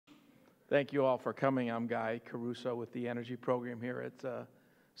Thank you all for coming. I'm Guy Caruso with the Energy Program here at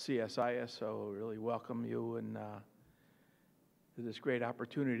CSIS, so really welcome you and to this great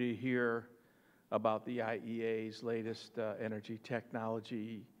opportunity to hear about the IEA's latest energy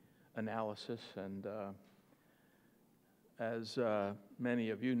technology analysis. And as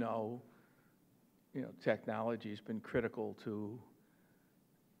many of you know, technology has been critical to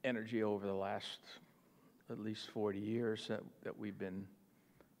energy over the last at least 40 years that we've been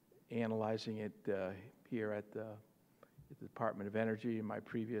analyzing it here at the Department of Energy in my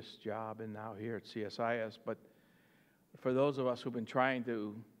previous job and now here at CSIS. But for those of us who've been trying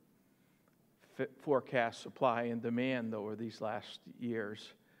to forecast supply and demand over these last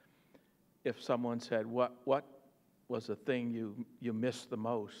years, if someone said, what was the thing you missed the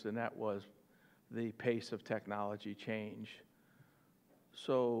most, and that was the pace of technology change.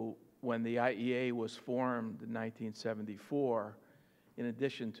 So when the IEA was formed in 1974, in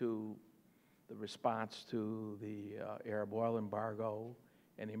addition to the response to the Arab oil embargo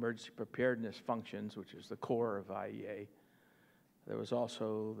and emergency preparedness functions, which is the core of IEA, there was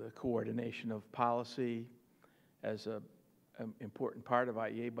also the coordination of policy as an important part of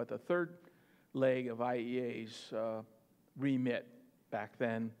IEA. But the third leg of IEA's remit back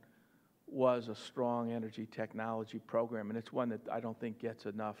then was a strong energy technology program, and it's one that I don't think gets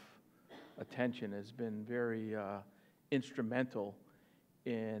enough attention. It's been very instrumental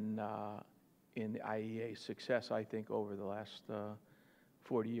in the IEA's success, I think, over the last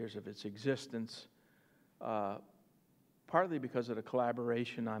 40 years of its existence, partly because of the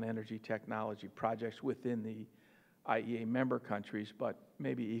collaboration on energy technology projects within the IEA member countries, but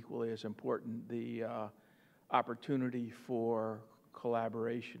maybe equally as important, the opportunity for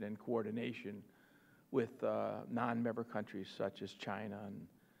collaboration and coordination with non-member countries such as China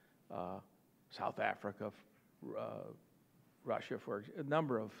and South Africa, Russia, for a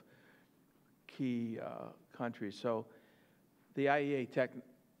number of key countries. So the IEA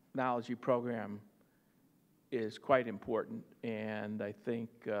technology program is quite important, and I think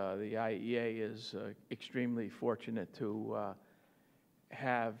the IEA is extremely fortunate to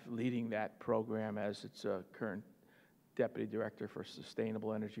have leading that program as its current Deputy Director for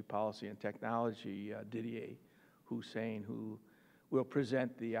Sustainable Energy Policy and Technology, Didier Hussein, who will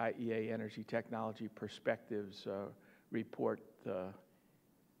present the IEA Energy Technology Perspectives report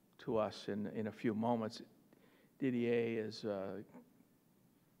to us in a few moments. Didier is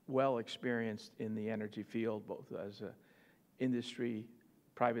well experienced in the energy field, both as an industry,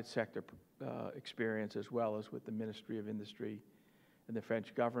 private sector experience, as well as with the Ministry of Industry and the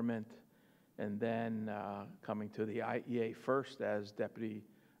French government, and then coming to the IEA first as Deputy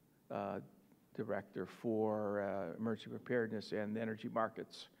Director for Emergency Preparedness and Energy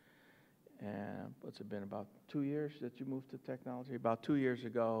Markets. And what's it been, about 2 years that you moved to technology? About 2 years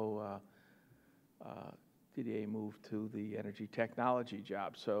ago, Didier moved to the energy technology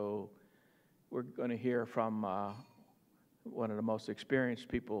job. So we're going to hear from one of the most experienced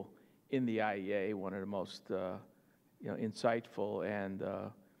people in the IEA, one of the most insightful, and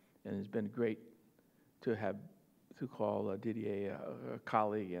it's been great to call Didier a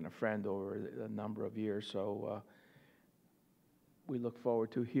colleague and a friend over a number of years. So we look forward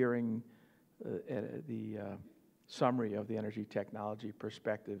to hearing the summary of the Energy Technology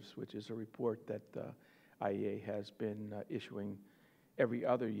Perspectives, which is a report that IEA has been issuing every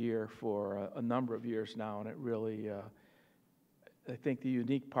other year for a number of years now, and it really, I think the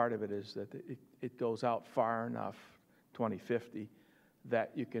unique part of it is that it goes out far enough, 2050,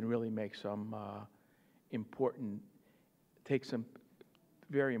 that you can really make some take some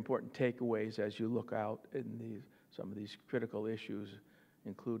very important takeaways as you look out in some of these critical issues,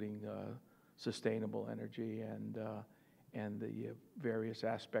 including sustainable energy and the various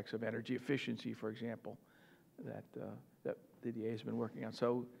aspects of energy efficiency, for example, that Didier has been working on.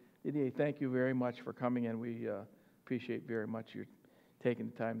 So, Didier, thank you very much for coming, and we appreciate very much your taking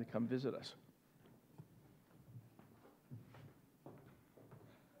the time to come visit us.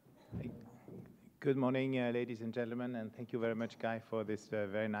 Good morning, ladies and gentlemen, and thank you very much, Guy, for this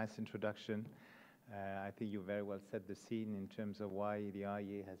very nice introduction. I think you very well set the scene in terms of why the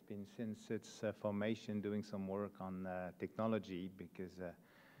IEA has been, since its formation, doing some work on technology, because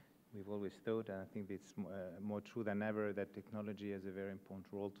we've always thought, and I think it's more true than ever, that technology has a very important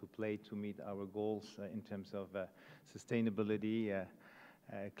role to play to meet our goals in terms of sustainability,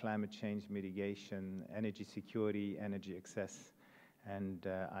 climate change mitigation, energy security, energy access. And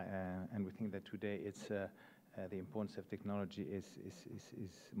we think that today it's the importance of technology is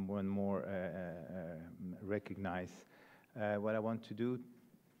more and more recognized. What I want to do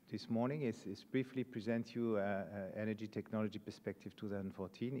this morning is briefly present you Energy Technology Perspective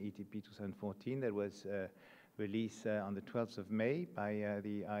 2014, ETP 2014, that was released on the 12th of May by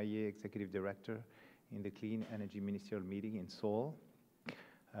the IEA Executive Director in the Clean Energy Ministerial Meeting in Seoul.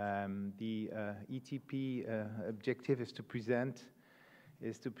 The ETP objective is to present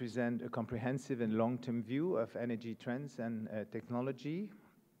a comprehensive and long-term view of energy trends and technology.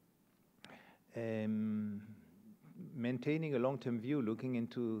 Maintaining a long-term view, looking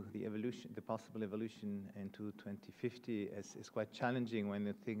into the possible evolution into 2050 is quite challenging when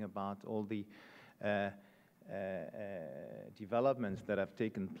you think about all the developments that have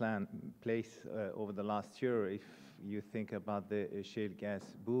taken place over the last year. If you think about the shale gas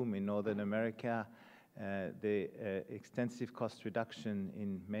boom in Northern America, the extensive cost reduction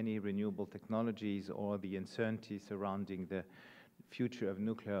in many renewable technologies, or the uncertainty surrounding the future of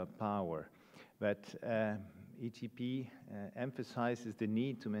nuclear power. But ETP emphasizes the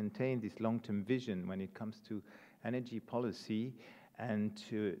need to maintain this long-term vision when it comes to energy policy and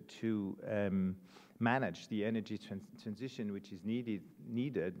to manage the energy transition which is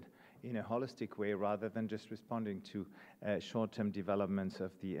needed in a holistic way, rather than just responding to short-term developments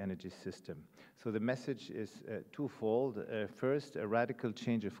of the energy system. So the message is twofold. First, a radical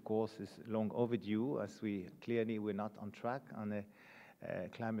change, of course, is long overdue, as we're not on track on a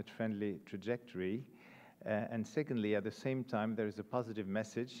climate-friendly trajectory. And secondly, at the same time, there is a positive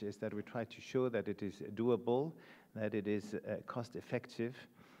message, is that we try to show that it is doable, that it is cost-effective,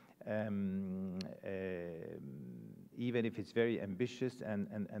 even if it's very ambitious,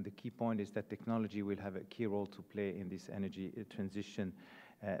 and the key point is that technology will have a key role to play in this energy transition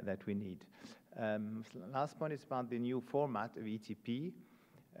that we need. Last point is about the new format of ETP.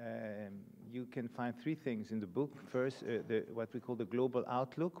 You can find three things in the book. First, what we call the global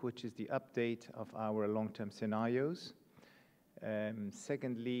outlook, which is the update of our long-term scenarios.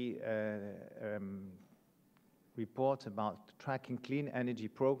 Secondly, report about tracking clean energy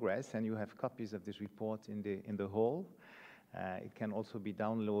progress, and you have copies of this report in the hall. It can also be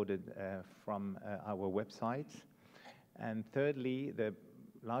downloaded from our website. And thirdly, the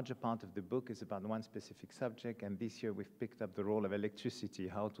larger part of the book is about one specific subject, and this year we've picked up the role of electricity,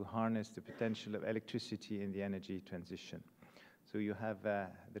 how to harness the potential of electricity in the energy transition. So you have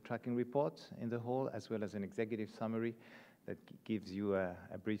the tracking report in the hall, as well as an executive summary that gives you a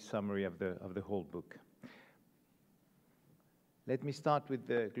brief summary of the whole book. Let me start with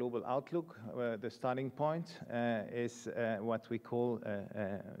the global outlook. The starting point is what we call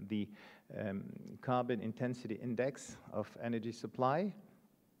the carbon intensity index of energy supply.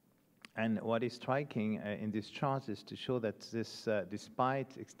 And what is striking in this chart is to show that this,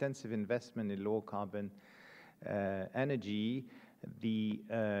 despite extensive investment in low carbon energy, the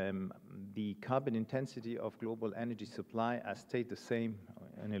carbon intensity of global energy supply has stayed the same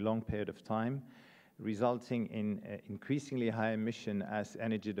in a long period of time, resulting in increasingly high emission as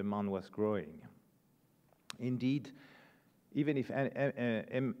energy demand was growing. Indeed, even if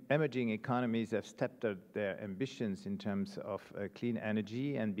emerging economies have stepped up their ambitions in terms of clean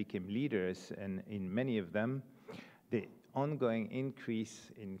energy and became leaders in many of them, the ongoing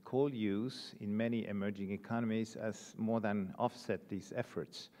increase in coal use in many emerging economies has more than offset these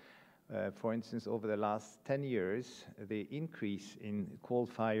efforts. For instance, over the last 10 years, the increase in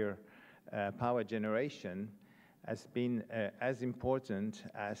coal-fired power generation has been as important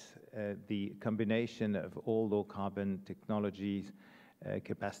as the combination of all low-carbon technologies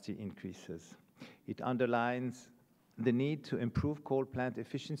capacity increases. It underlines the need to improve coal plant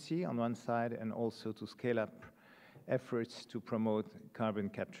efficiency on one side, and also to scale up efforts to promote carbon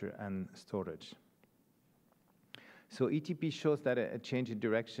capture and storage. So ETP shows that a change in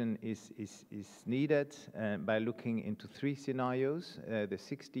direction is needed by looking into three scenarios: the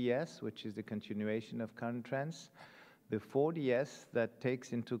 6DS, which is the continuation of current trends; the 4DS, that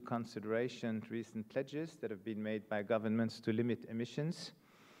takes into consideration recent pledges that have been made by governments to limit emissions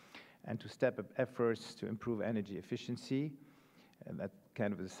and to step up efforts to improve energy efficiency, and that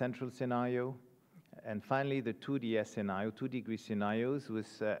kind of the central scenario. And finally, the 2DS scenario, 2-degree scenarios,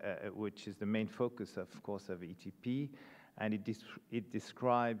 which is the main focus, of course, of ETP, and it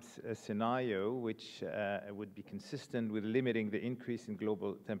describes a scenario which would be consistent with limiting the increase in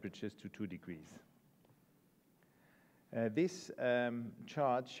global temperatures to 2 degrees. This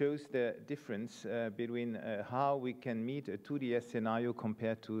chart shows the difference between how we can meet a 2DS scenario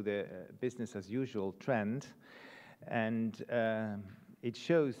compared to the business-as-usual trend, and it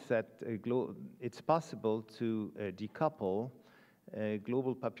shows that it's possible to decouple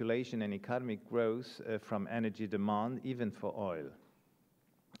global population and economic growth from energy demand, even for oil.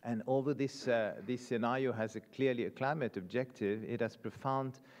 And although this scenario has clearly a climate objective, it has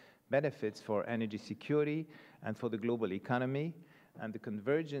profound benefits for energy security and for the global economy. And the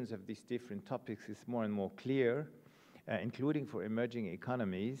convergence of these different topics is more and more clear, including for emerging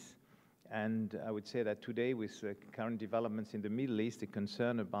economies. And I would say that today, with current developments in the Middle East, the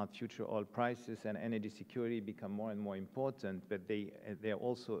concern about future oil prices and energy security become more and more important, but they are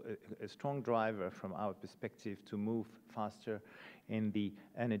also a strong driver from our perspective to move faster in the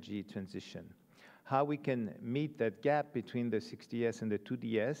energy transition. How we can meet that gap between the 6DS and the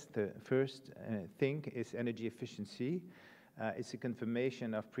 2DS, the first thing is energy efficiency. It's a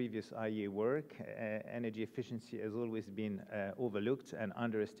confirmation of previous IEA work. Energy efficiency has always been overlooked and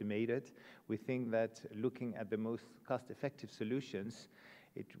underestimated. We think that looking at the most cost-effective solutions,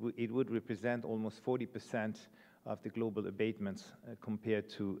 it would represent almost 40% of the global abatements compared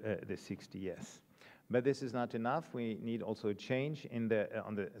to the 6DS. But this is not enough. We need also a change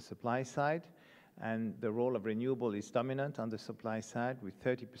on the supply side. And the role of renewable is dominant on the supply side, with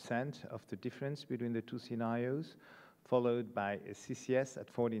 30% of the difference between the two scenarios, followed by CCS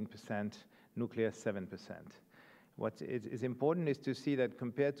at 14%, nuclear 7%. What is important is to see that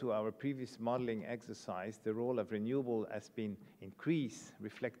compared to our previous modeling exercise, the role of renewable has been increased,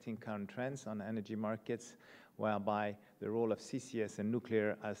 reflecting current trends on energy markets, whereby the role of CCS and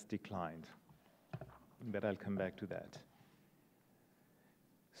nuclear has declined. But I'll come back to that.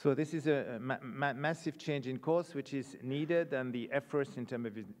 So this is a massive change in course which is needed, and the efforts in terms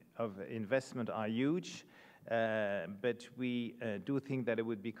of investment are huge. But we do think that it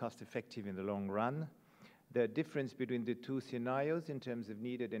would be cost-effective in the long run. The difference between the two scenarios in terms of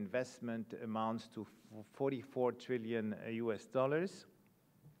needed investment amounts to $44 trillion US,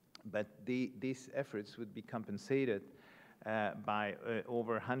 but these efforts would be compensated by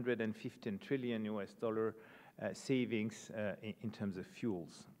over $115 trillion US savings in terms of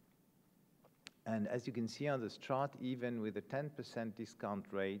fuels. And as you can see on this chart, even with a 10% discount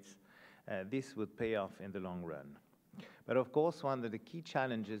rates, this would pay off in the long run. But of course, one of the key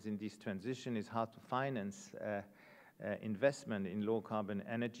challenges in this transition is how to finance investment in low-carbon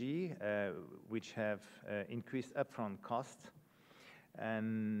energy, which have increased upfront costs,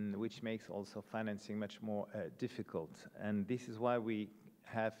 and which makes also financing much more difficult. And this is why we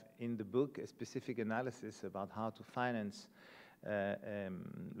have in the book a specific analysis about how to finance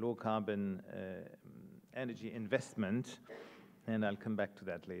low-carbon energy investment, and I'll come back to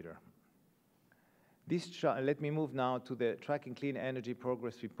that later. Let me move now to the Tracking Clean Energy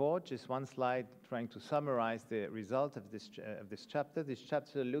Progress Report. Just one slide trying to summarize the result of this chapter. This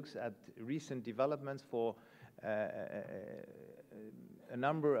chapter looks at recent developments for a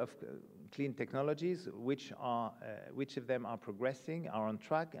number of clean technologies, which of them are progressing, are on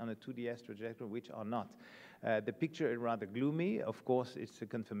track on a 2DS trajectory, which are not. The picture is rather gloomy. Of course, it's a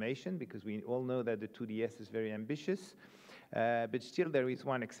confirmation because we all know that the 2DS is very ambitious. But still, there is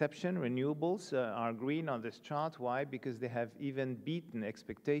one exception. Renewables are green on this chart. Why? Because they have even beaten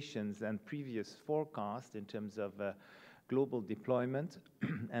expectations and previous forecasts in terms of global deployment,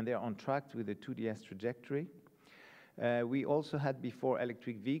 and they're on track with the 2DS trajectory. We also had before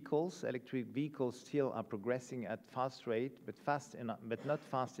electric vehicles. Electric vehicles still are progressing at fast rate, but not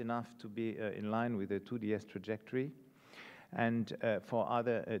fast enough to be in line with the 2DS trajectory. And for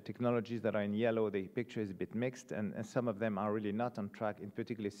other technologies that are in yellow, the picture is a bit mixed, and some of them are really not on track. In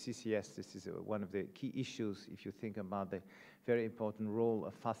particular, CCS, this is one of the key issues if you think about the very important role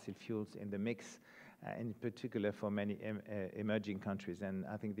of fossil fuels in the mix, in particular for many emerging countries. And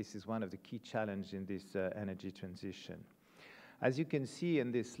I think this is one of the key challenges in this energy transition. As you can see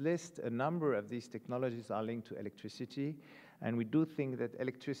in this list, a number of these technologies are linked to electricity, and we do think that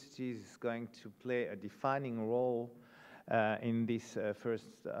electricity is going to play a defining role in this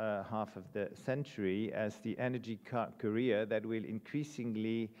first half of the century as the energy carrier that will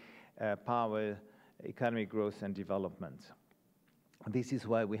increasingly power economic growth and development. This is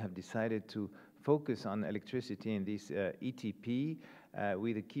why we have decided to focus on electricity in this ETP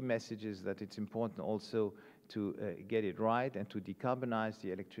with the key messages that it's important also to get it right and to decarbonize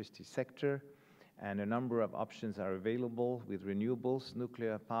the electricity sector. And a number of options are available with renewables,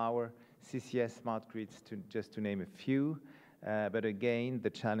 nuclear power, CCS, smart grids, just to name a few. But again, the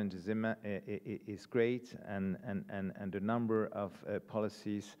challenge is great, and a number of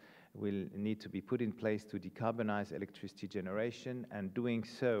policies will need to be put in place to decarbonize electricity generation, and doing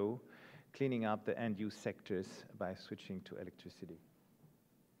so, cleaning up the end-use sectors by switching to electricity.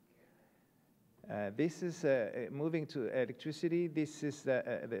 This is moving to electricity. This is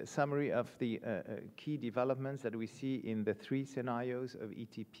the summary of the key developments that we see in the three scenarios of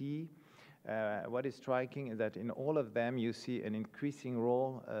ETP. What is striking is that in all of them you see an increasing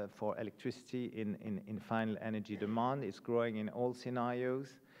role for electricity in final energy demand. It's growing in all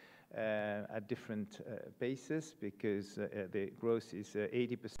scenarios. at different paces, because the growth is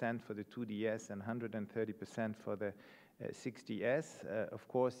 80% for the 2DS and 130% for the 6DS. Of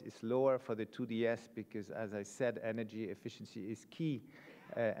course, it's lower for the 2DS because, as I said, energy efficiency is key,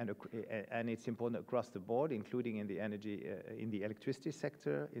 and it's important across the board, including in the electricity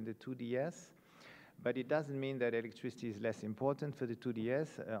sector in the 2DS. But it doesn't mean that electricity is less important for the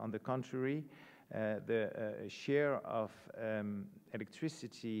 2DS. On the contrary, the share of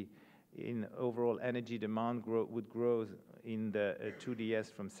electricity in overall energy demand would grow in the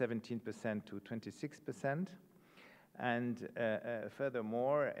 2DS from 17% to 26%. And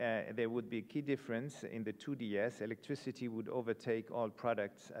furthermore, there would be a key difference in the 2DS. Electricity would overtake all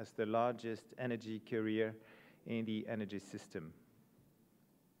products as the largest energy carrier in the energy system.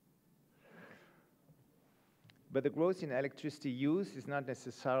 But the growth in electricity use is not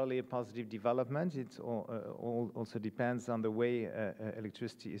necessarily a positive development. It also depends on the way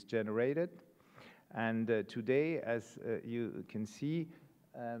electricity is generated. And today, as you can see,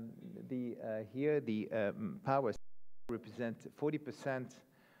 here the power represents 40%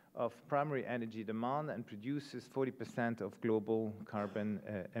 of primary energy demand and produces 40% of global carbon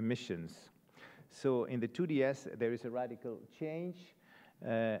emissions. So in the 2DS, there is a radical change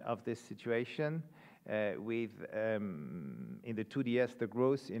of this situation. In the 2DS, the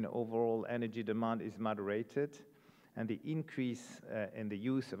growth in overall energy demand is moderated, and the increase in the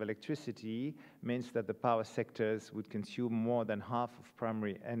use of electricity means that the power sectors would consume more than half of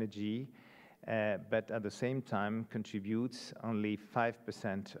primary energy, but at the same time contributes only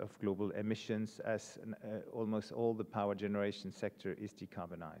 5% of global emissions, as almost all the power generation sector is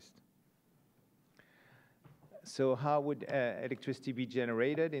decarbonized. So how would electricity be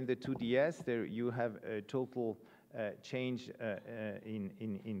generated in the 2DS? There you have a total change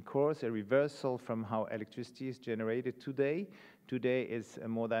in course, a reversal from how electricity is generated today. Today is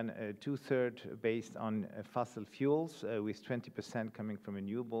more than two-thirds based on fossil fuels, with 20% coming from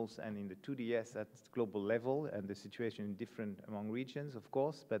renewables. And in the 2DS, that's global level, and the situation is different among regions, of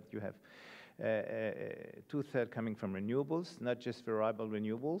course, but you have two-thirds coming from renewables, not just variable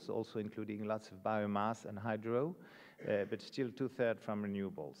renewables, also including lots of biomass and hydro, but still two-thirds from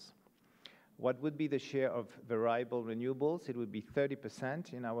renewables. What would be the share of variable renewables? It would be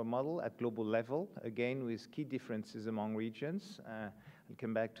 30% in our model at global level, again with key differences among regions. I'll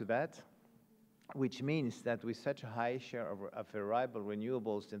come back to that, which means that with such a high share of variable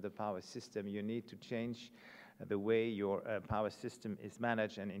renewables in the power system, you need to change the way your power system is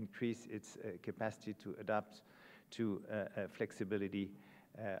managed and increase its capacity to adapt to flexibility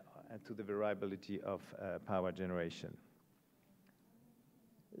and to the variability of power generation.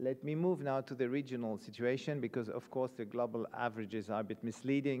 Let me move now to the regional situation, because of course the global averages are a bit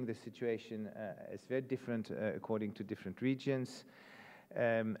misleading. The situation is very different according to different regions.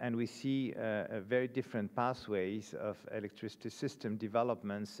 And we see very different pathways of electricity system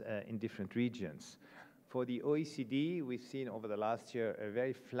developments in different regions. For the OECD, we've seen over the last year a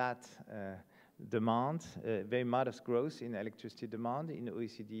very flat demand, very modest growth in electricity demand in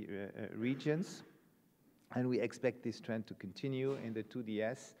OECD regions. And we expect this trend to continue in the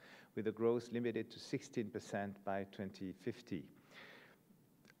 2DS, with a growth limited to 16% by 2050.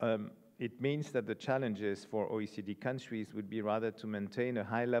 It means that the challenges for OECD countries would be rather to maintain a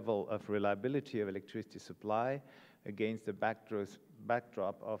high level of reliability of electricity supply against the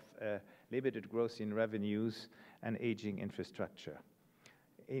backdrop of limited growth in revenues and aging infrastructure.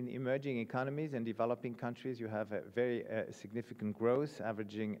 In emerging economies and developing countries, you have a very significant growth,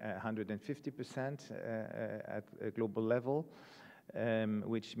 averaging 150% at a global level,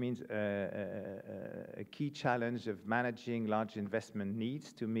 which means a key challenge of managing large investment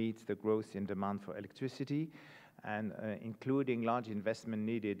needs to meet the growth in demand for electricity, and including large investment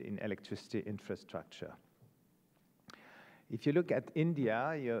needed in electricity infrastructure. If you look at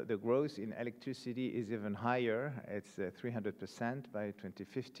India, the growth in electricity is even higher. It's 300% by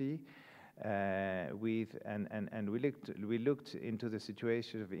 2050. And we looked into the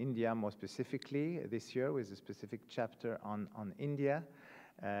situation of India more specifically this year with a specific chapter on India,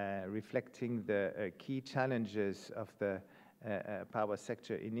 reflecting the key challenges of the power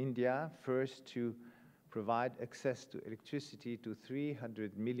sector in India. First, to provide access to electricity to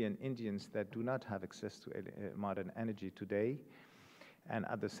 300 million Indians that do not have access to modern energy today, and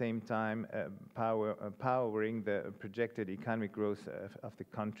at the same time powering the projected economic growth of the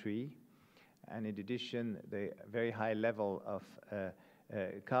country. And in addition, the very high level of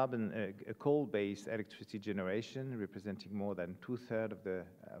coal-based electricity generation, representing more than two-thirds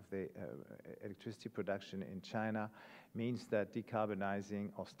of the electricity production in China, means that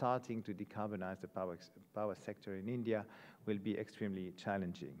decarbonizing or starting to decarbonize the power sector in India will be extremely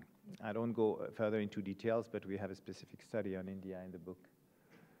challenging. I don't go further into details, but we have a specific study on India in the book.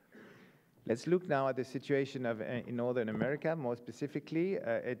 Let's look now at the situation in Northern America. More specifically,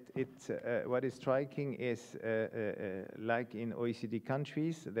 what is striking is, like in OECD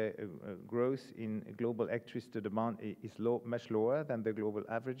countries, the growth in global electricity demand is much lower than the global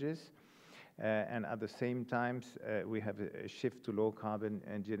averages. And at the same time, we have a shift to low carbon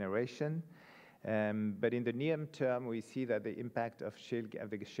generation. But in the near term, we see that the impact of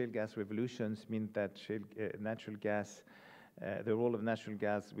the shale gas revolutions mean that natural gas, the role of natural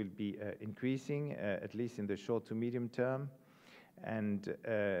gas will be increasing, at least in the short to medium term. And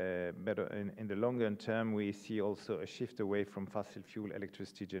but in the longer term, we see also a shift away from fossil fuel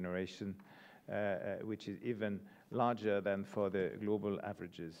electricity generation, which is even larger than for the global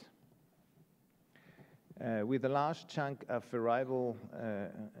averages. With a large chunk of variable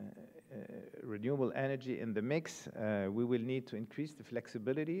renewable energy in the mix, we will need to increase the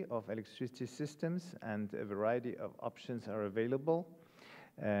flexibility of electricity systems, and a variety of options are available.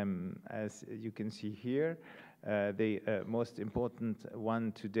 As you can see here, the most important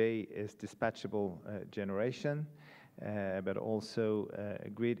one today is dispatchable generation, but also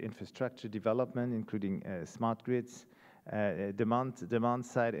grid infrastructure development, including smart grids,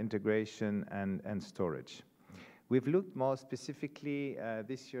 demand-side integration, and storage. We've looked more specifically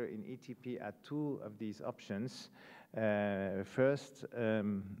this year in ETP at two of these options. First,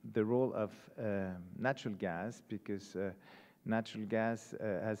 the role of natural gas, because natural gas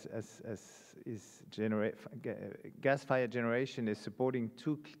gas-fired generation is supporting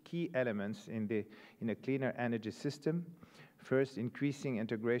two key elements in a cleaner energy system. First, increasing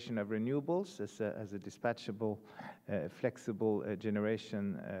integration of renewables as a dispatchable, flexible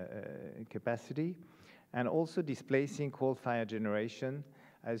generation capacity, and also displacing coal-fired generation,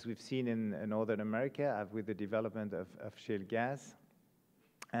 as we've seen in Northern America with the development of shale gas.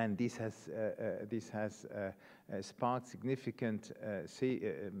 And this has sparked significant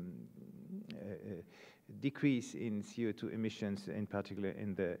decrease in CO2 emissions, in particular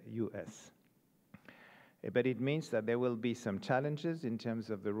in the US. But it means that there will be some challenges in terms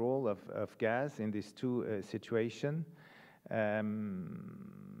of the role of gas in these two situations.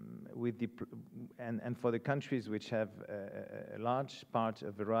 And for the countries which have a large part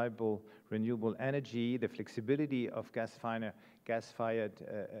of variable renewable energy, the flexibility of gas-fired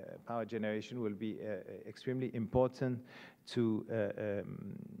power generation will be extremely important to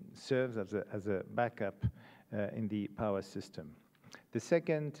serve as a backup in the power system. The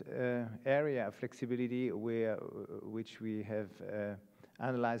second area of flexibility which we have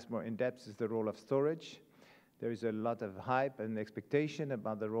analyzed more in depth is the role of storage. There is a lot of hype and expectation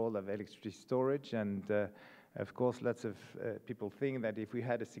about the role of electricity storage, and of course lots of people think that if we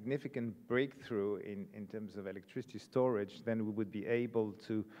had a significant breakthrough in terms of electricity storage, then we would be able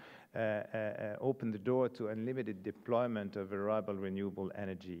to open the door to unlimited deployment of variable renewable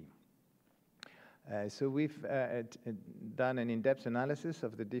energy. So we've done an in-depth analysis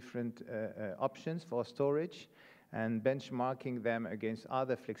of the different options for storage and benchmarking them against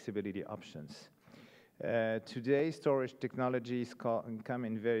other flexibility options. Today, storage technologies come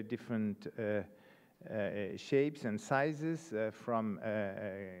in very different shapes and sizes, from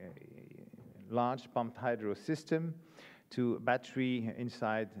large pumped hydro system to battery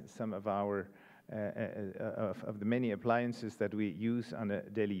inside some of our of the many appliances that we use on a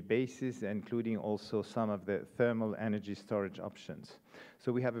daily basis, including also some of the thermal energy storage options.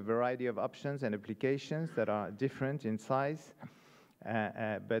 So we have a variety of options and applications that are different in size.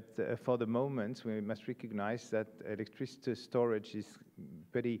 But for the moment, we must recognize that electricity storage is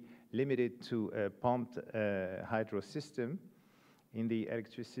pretty limited to a pumped hydro system in the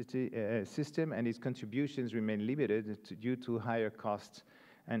electricity system, and its contributions remain limited due to higher costs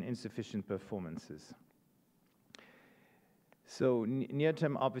and insufficient performances. So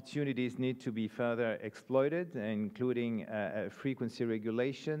near-term opportunities need to be further exploited, including frequency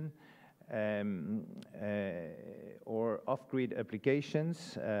regulation, or off-grid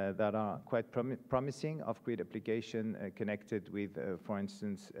applications that are quite promising. Off-grid application connected with, for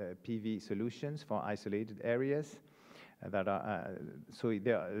instance, PV solutions for isolated areas. So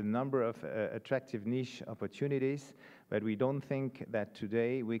there are a number of attractive niche opportunities, but we don't think that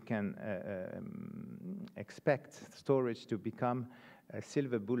today we can expect storage to become a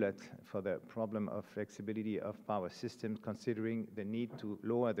silver bullet for the problem of flexibility of power systems, considering the need to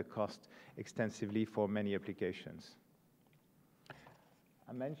lower the cost extensively for many applications.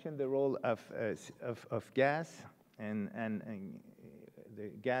 I mentioned the role of gas, and the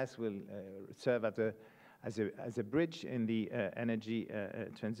gas will serve as a bridge in the energy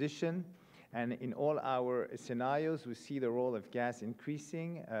transition. And in all our scenarios, we see the role of gas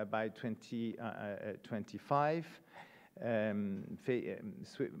increasing by 2025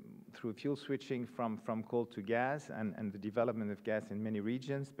 through fuel switching from coal to gas and the development of gas in many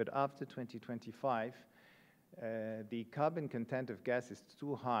regions. But after 2025, the carbon content of gas is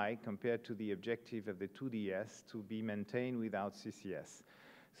too high compared to the objective of the 2DS to be maintained without CCS.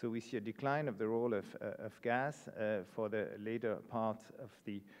 So we see a decline of the role of gas for the later part of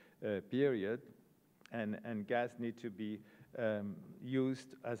the period, and gas need to be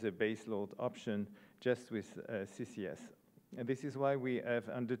used as a baseload option just with CCS. And this is why we have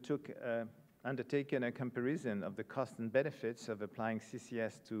undertaken a comparison of the cost and benefits of applying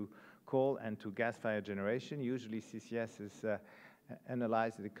CCS to coal and to gas-fired generation. Usually CCS is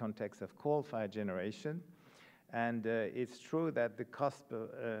analyzed in the context of coal-fired generation. And it's true that the cost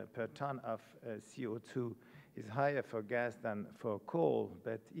per ton of CO2 is higher for gas than for coal,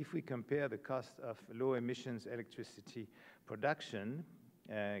 but if we compare the cost of low emissions electricity production,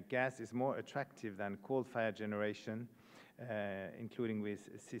 gas is more attractive than coal-fired generation, including with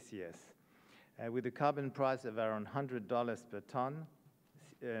CCS. With a carbon price of around $100 per ton,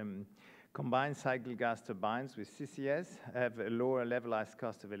 combined cycle gas turbines with CCS have a lower levelized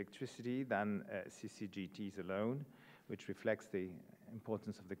cost of electricity than CCGTs alone, which reflects the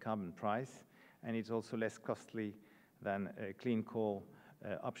importance of the carbon price. And it's also less costly than clean coal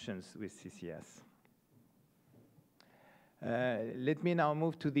options with CCS. Let me now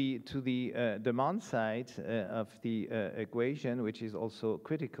move to the demand side of the equation, which is also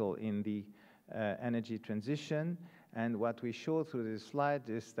critical in the energy transition. And what we show through this slide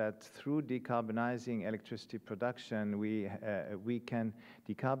is that through decarbonizing electricity production, we can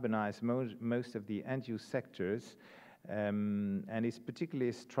decarbonize most of the end-use sectors. And it's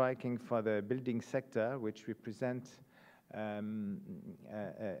particularly striking for the building sector, which represents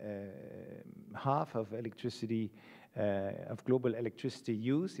half of electricity, of global electricity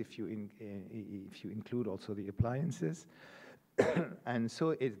use, if you include also the appliances. And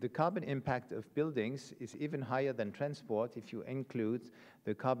so the carbon impact of buildings is even higher than transport if you include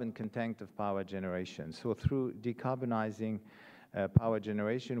the carbon content of power generation. So through decarbonizing power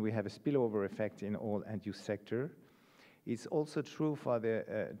generation, we have a spillover effect in all end-use sector. It's also true for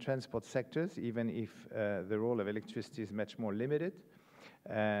the transport sectors, even if the role of electricity is much more limited.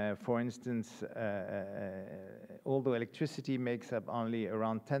 For instance, although electricity makes up only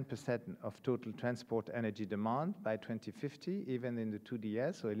around 10% of total transport energy demand by 2050, even in the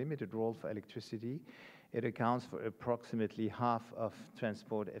 2DS, so a limited role for electricity, it accounts for approximately half of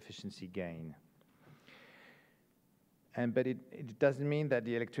transport efficiency gain. But it doesn't mean that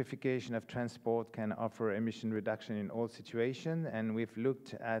the electrification of transport can offer emission reduction in all situations, and we've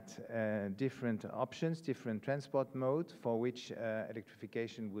looked at different options, different transport modes for which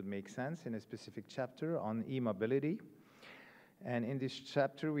electrification would make sense in a specific chapter on e-mobility. And in this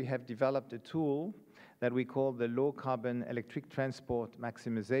chapter, we have developed a tool that we call the Low Carbon Electric Transport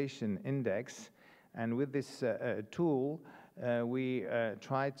Maximization Index. And with this tool, we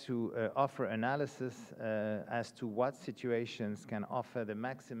try to offer analysis as to what situations can offer the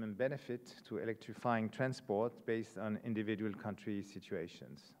maximum benefit to electrifying transport based on individual country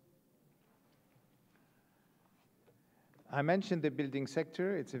situations. I mentioned the building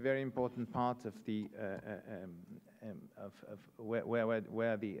sector. It's a very important part of the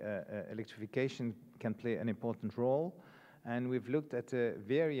where the electrification can play an important role. And we've looked at a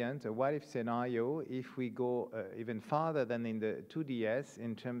variant, a what-if scenario, if we go even farther than in the 2DS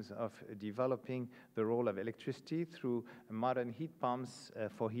in terms of developing the role of electricity through modern heat pumps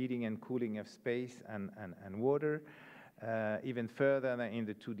for heating and cooling of space and water, even further than in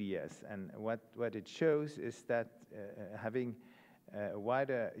the 2DS. And what it shows is that having a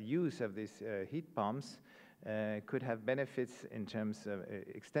wider use of these heat pumps could have benefits in terms of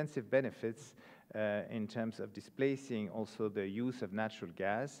extensive benefits in terms of displacing also the use of natural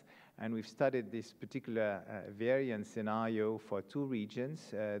gas. And we've studied this particular variant scenario for two regions,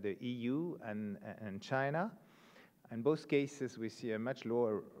 the EU and China. In both cases, we see a much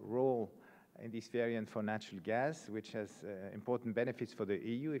lower role in this variant for natural gas, which has important benefits for the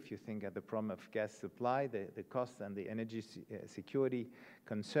EU. If you think at the problem of gas supply, the cost and the energy security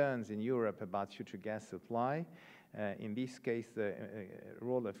concerns in Europe about future gas supply. In this case, the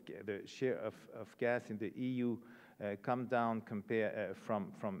role of the share of gas in the EU come down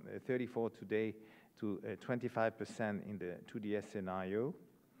from 34 today to 25% in the 2DS scenario.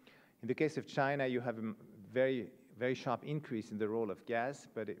 In the case of China, you have a very sharp increase in the role of gas,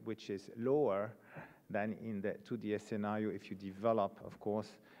 but which is lower than in the 2DS scenario if you develop, of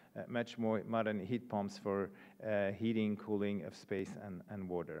course, much more modern heat pumps for heating, cooling of space and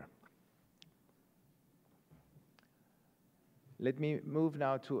water. Let me move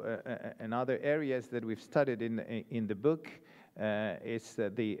now to another areas that we've studied in the book. It's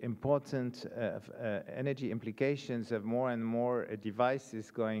the important energy implications of more and more devices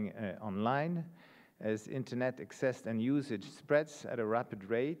going online. As internet access and usage spreads at a rapid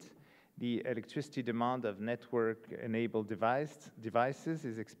rate, the electricity demand of network-enabled devices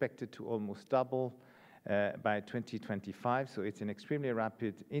is expected to almost double by 2025. So it's an extremely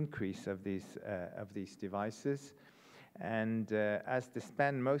rapid increase of these devices. And as they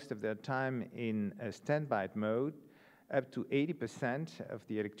spend most of their time in standby mode, up to 80% of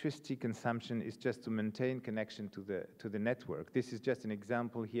the electricity consumption is just to maintain connection to the network. This is just an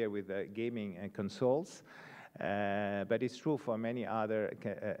example here with gaming consoles, but it's true for many other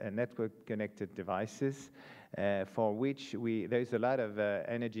network-connected devices, for which there is a lot of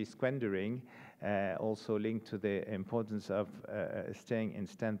energy squandering, also linked to the importance of staying in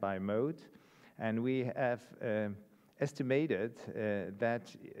standby mode. And we have estimated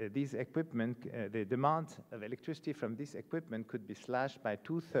that these equipment, the demand of electricity from this equipment could be slashed by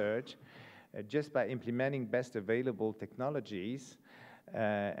 2/3 just by implementing best available technologies.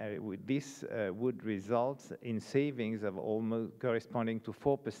 This would result in savings of almost corresponding to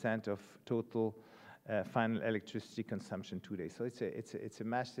 4% of total final electricity consumption today. So it's a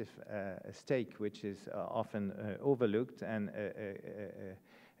massive stake, which is often overlooked, and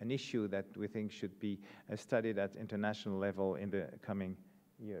an issue that we think should be studied at international level in the coming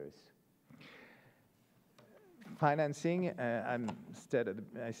years. Financing, I said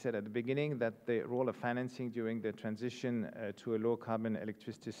at the beginning that the role of financing during the transition to a low-carbon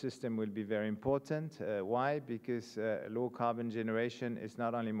electricity system will be very important. Why? Because low-carbon generation is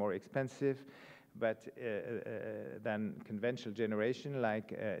not only more expensive, but than conventional generation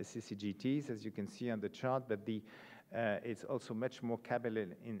like CCGTs, as you can see on the chart, but it's also much more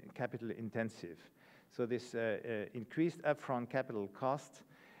capital intensive. So this increased upfront capital cost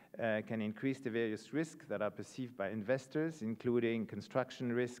can increase the various risks that are perceived by investors, including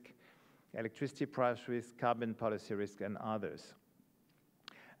construction risk, electricity price risk, carbon policy risk, and others.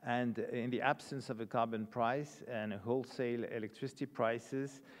 And in the absence of a carbon price, and wholesale electricity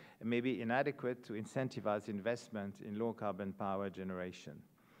prices may be inadequate to incentivize investment in low-carbon power generation.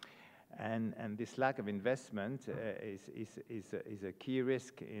 And this lack of investment is a key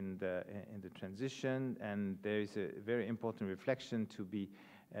risk in the transition, and there is a very important reflection to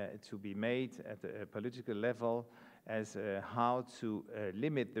be made at a political level as how to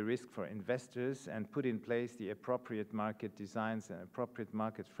limit the risk for investors and put in place the appropriate market designs and appropriate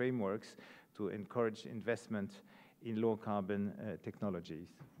market frameworks to encourage investment in low-carbon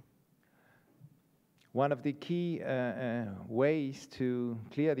technologies. One of the key ways to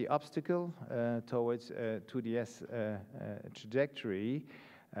clear the obstacle towards 2DS trajectory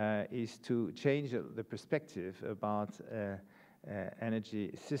is to change the perspective about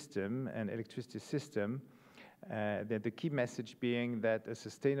energy system and electricity system. The key message being that a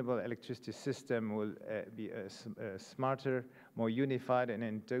sustainable electricity system will be a smarter, more unified and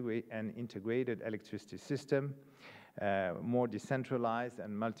integrated electricity system, more decentralized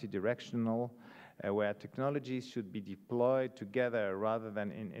and multi-directional, where technologies should be deployed together rather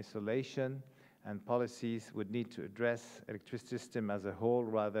than in isolation, and policies would need to address electricity system as a whole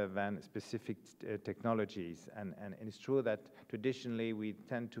rather than specific technologies. And it's true that traditionally we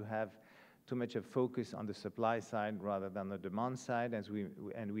tend to have too much of focus on the supply side rather than the demand side,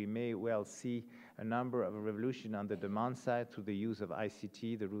 and we may well see a number of revolution on the demand side through the use of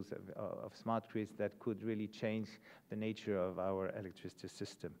ICT, the use of smart grids that could really change the nature of our electricity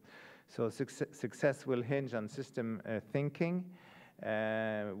system. So success will hinge on system thinking,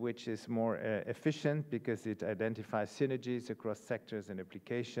 which is more efficient because it identifies synergies across sectors and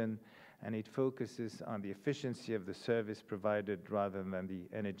application, and it focuses on the efficiency of the service provided rather than the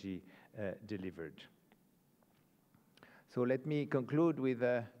energy delivered. So let me conclude with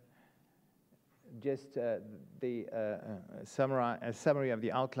just the summary of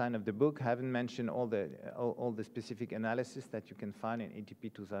the outline of the book. I haven't mentioned all the specific analysis that you can find in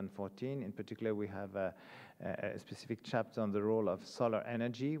ATP 2014. In particular, we have a specific chapter on the role of solar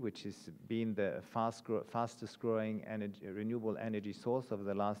energy, which has been the fastest growing renewable energy source over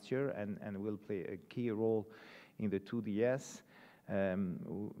the last year and will play a key role in the 2DS.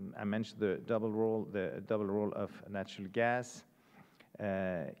 I mentioned the double role of natural gas,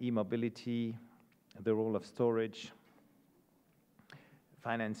 e-mobility, the role of storage,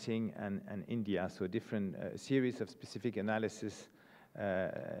 financing, and India. So a different series of specific analysis,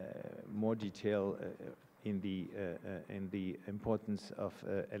 more detail in the importance of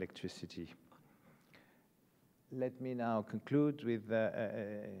electricity. let me now conclude with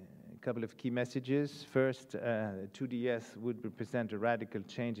a couple of key messages. First, 2DS would represent a radical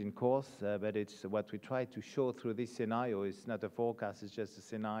change in course, but it's what we try to show through this scenario. It's not a forecast, it's just a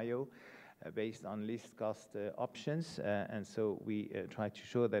scenario based on least cost options, and so we try to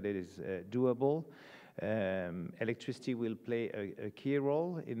show that it is doable. Electricity will play a key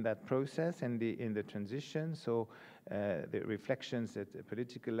role in that process and in the transition. So the reflections at the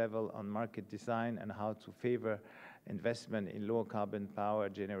political level on market design and how to favor investment in low carbon power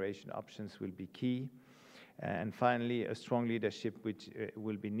generation options will be key. And finally, a strong leadership which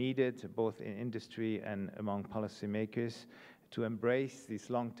will be needed both in industry and among policymakers to embrace these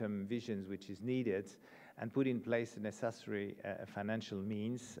long-term visions which is needed and put in place the necessary financial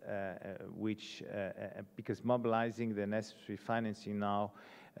means, because mobilizing the necessary financing now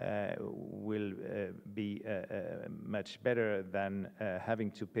will be much better than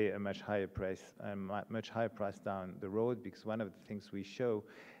having to pay a much higher price down the road, because one of the things we show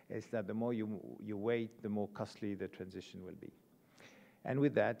is that the more you wait, the more costly the transition will be. And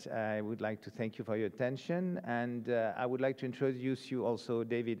with that, I would like to thank you for your attention, and I would like to introduce you also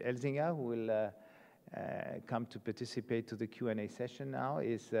David Elzinga, who will come to participate to the Q&A session now.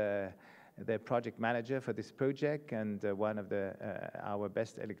 Is the project manager for this project and one of our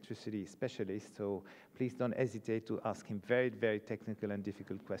best electricity specialists. So please don't hesitate to ask him very, very technical and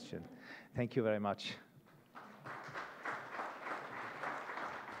difficult questions. Thank you very much.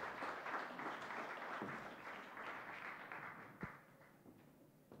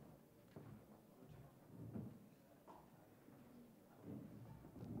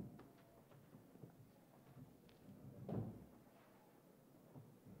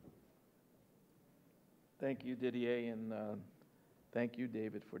 Thank you, Didier, and thank you,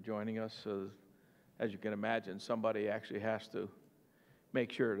 David, for joining us. As you can imagine, somebody actually has to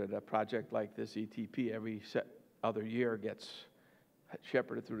make sure that a project like this ETP every other year gets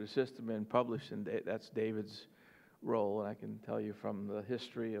shepherded through the system and published, and that's David's role. And I can tell you from the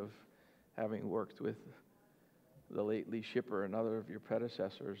history of having worked with the late Lee Schipper and other of your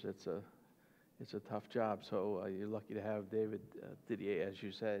predecessors, it's a tough job. So you're lucky to have David Didier, as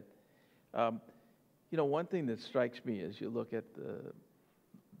you said. You know, one thing that strikes me as you look at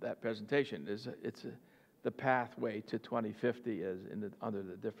that presentation is the pathway to 2050 as under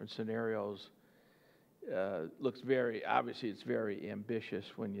the different scenarios looks very, obviously it's very ambitious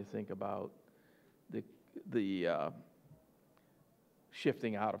when you think about the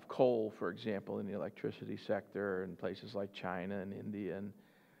shifting out of coal, for example, in the electricity sector in places like China and India.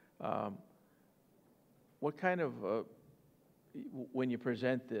 And what kind of when you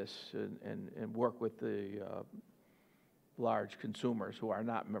present this and work with the large consumers who are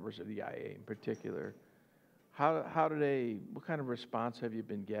not members of the IEA in particular, what kind of response have you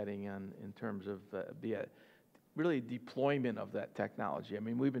been getting in terms of really deployment of that technology? I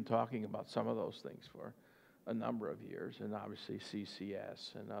mean, we've been talking about some of those things for a number of years, and obviously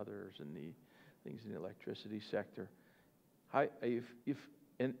CCS and others and the things in the electricity sector.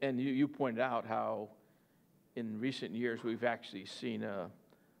 You pointed out how in recent years, we've actually seen a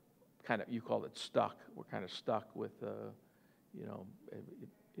kind of, you called it stuck. We're kind of stuck with, you know,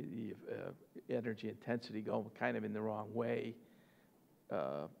 the energy intensity going kind of in the wrong way,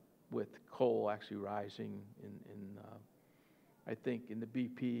 with coal actually rising. I think in the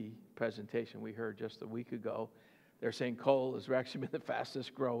BP presentation we heard just a week ago, they're saying coal has actually been the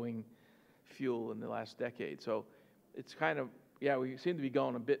fastest growing fuel in the last decade. So it's kind of, yeah, we seem to be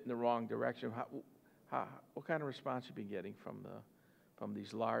going a bit in the wrong direction. What kind of response have you been getting from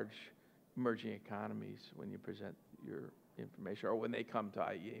these large emerging economies when you present your information or when they come to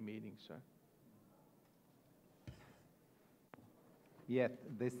IEA meetings? Yeah,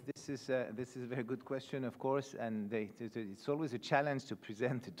 this is a very good question, of course, and it's always a challenge to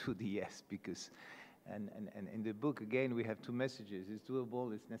present the 2DS because, and in the book again we have two messages: it's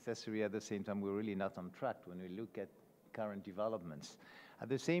doable, it's necessary. At the same time, we're really not on track when we look at current developments. At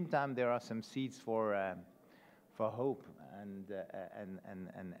the same time, there are some seeds for hope, and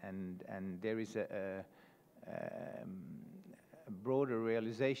there is a broader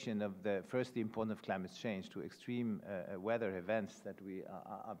realization of the importance of climate change to extreme weather events that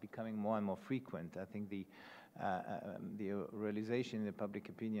are becoming more and more frequent. I think the realization in the public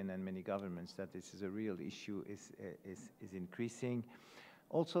opinion and many governments that this is a real issue is increasing.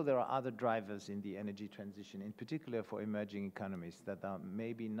 Also, there are other drivers in the energy transition, in particular for emerging economies, that are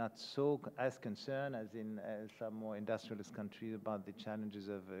maybe not so as concerned as in some more industrialist countries about the challenges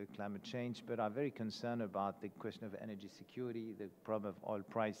of climate change, but are very concerned about the question of energy security, the problem of oil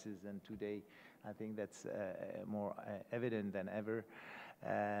prices, and today I think that's more evident than ever.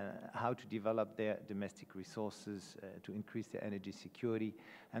 how to develop their domestic resources, to increase their energy security,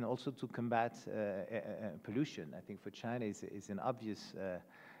 and also to combat pollution. I think for China is an obvious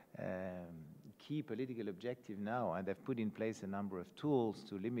key political objective now, and they've put in place a number of tools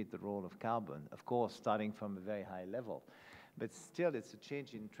to limit the role of carbon, of course, starting from a very high level. But still, it's a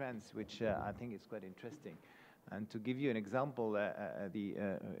change in trends, which I think is quite interesting. And to give you an example,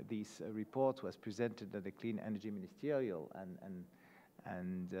 this report was presented at the Clean Energy Ministerial,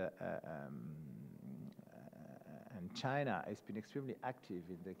 and China has been extremely active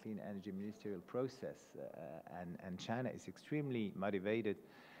in the Clean Energy Ministerial process, and China is extremely motivated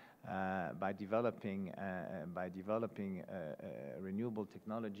by developing renewable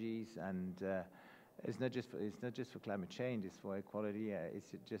technologies, and it's not just for climate change, it's for equality,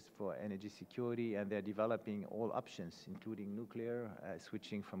 it's just for energy security, and they're developing all options, including nuclear,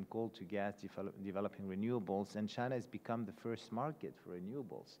 switching from coal to gas, developing renewables, and China has become the first market for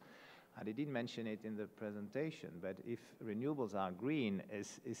renewables. And I didn't mention it in the presentation, but if renewables are green,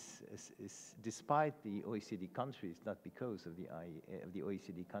 is despite the OECD countries, not because of the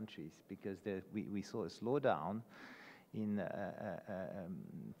OECD countries, because we saw a slowdown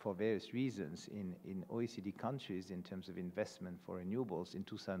for various reasons in OECD countries in terms of investment for renewables in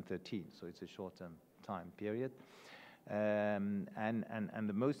 2013. So it's a short-term time period. And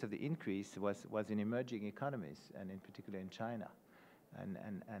the most of the increase was in emerging economies, and in particular in China.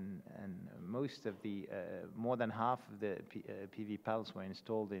 And most of the more than half of the PV panels were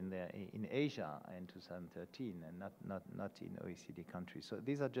installed in Asia in 2013, and not in OECD countries. So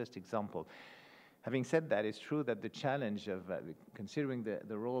these are just examples. Having said that, it's true that the challenge of considering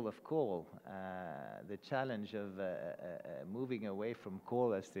the role of coal, the challenge of moving away from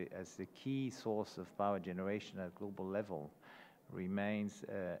coal as the key source of power generation at global level remains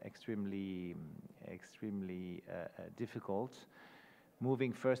extremely difficult.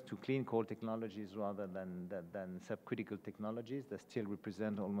 Moving first to clean coal technologies rather than subcritical technologies that still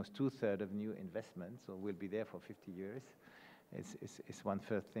represent almost 2/3 of new investments, so we'll be there for 50 years. It's one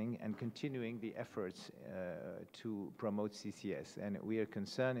first thing, and continuing the efforts to promote CCS. And we are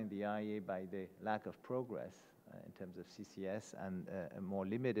concerned in the IEA by the lack of progress in terms of CCS, and a more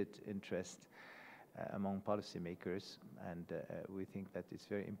limited interest among policymakers. And we think that it's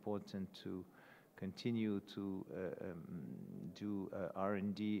very important to continue to do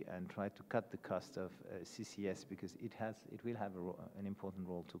R&D and try to cut the cost of CCS, because it will have an important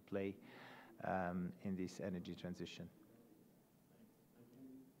role to play in this energy transition.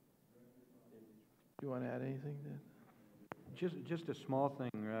 Do you want to add anything to? Just a small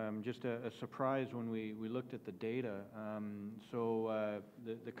thing, just a surprise when we looked at the data.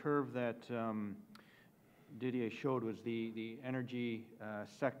 The curve that Didier showed was the energy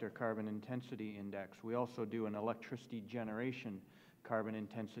sector carbon intensity index. We also do an electricity generation carbon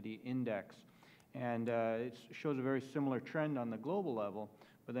intensity index, and it shows a very similar trend on the global level.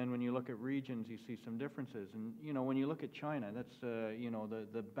 But then when you look at regions, you see some differences. And when you look at China, that's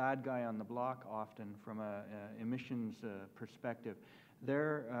the bad guy on the block often from a emissions perspective.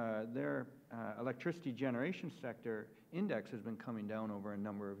 Their electricity generation sector index has been coming down over a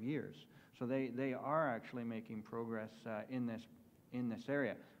number of years. So they are actually making progress in this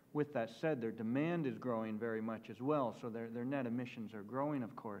area. With that said, their demand is growing very much as well. So their net emissions are growing,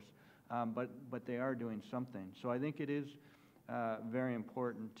 of course, but they are doing something. So I think it is very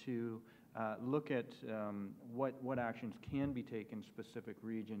important to look at what actions can be taken in specific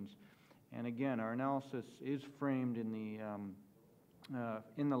regions. And again, our analysis is framed in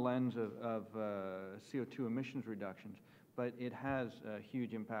the lens of CO2 emissions reductions, but it has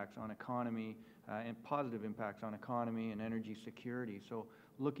huge impacts on economy and positive impacts on economy and energy security. So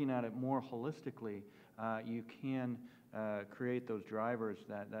looking at it more holistically, you can create those drivers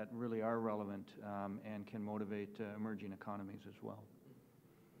that really are relevant and can motivate emerging economies as well.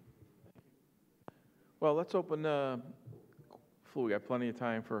 Well, let's open. We got plenty of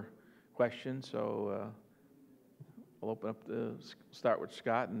time for questions, so I'll open up start with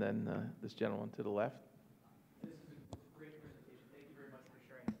Scott, and then this gentleman to the left. This is a great presentation. Thank you very much for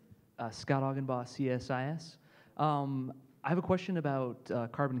sharing. Scott Augenbaugh, CSIS. I have a question about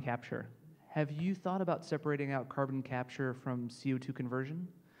carbon capture. Have you thought about separating out carbon capture from CO2 conversion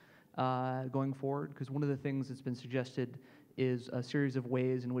going forward? Because one of the things that's been suggested is a series of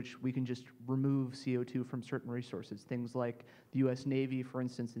ways in which we can just remove CO2 from certain resources. Things like the U.S. Navy, for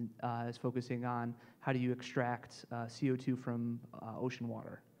instance, is focusing on how do you extract CO2 from ocean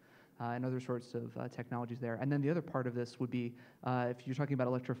water and other sorts of technologies there. And then the other part of this would be if you're talking about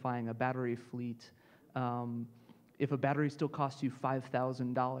electrifying a battery fleet, if a battery still costs you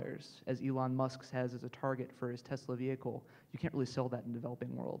 $5,000, as Elon Musk has as a target for his Tesla vehicle, you can't really sell that in the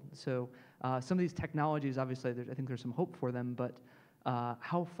developing world. So some of these technologies, obviously, I think there's some hope for them, but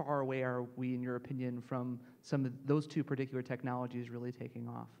how far away are we, in your opinion, from some of those two particular technologies really taking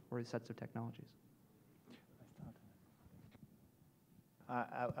off, or sets of technologies?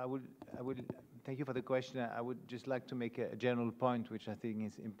 I would thank you for the question. I would just like to make a general point, which I think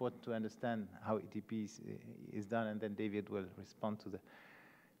is important to understand how ETP is done, and then David will respond to the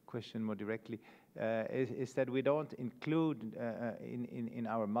question more directly, is that we don't include in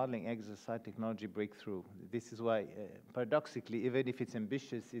our modeling exercise technology breakthrough. This is why, paradoxically, even if it's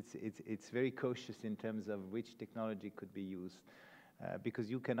ambitious, it's very cautious in terms of which technology could be used. Because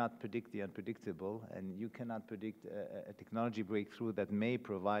you cannot predict the unpredictable, and you cannot predict a technology breakthrough that may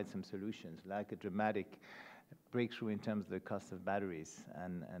provide some solutions, like a dramatic breakthrough in terms of the cost of batteries.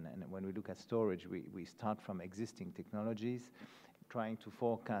 And when we look at storage, we start from existing technologies, trying to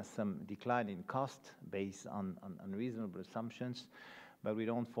forecast some decline in cost based on reasonable assumptions, but we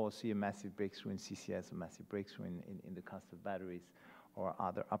don't foresee a massive breakthrough in CCS, a massive breakthrough in the cost of batteries or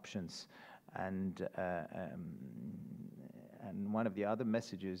other options. And one of the other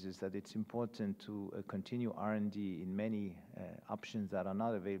messages is that it's important to continue R&D in many options that are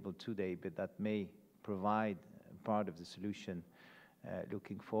not available today, but that may provide part of the solution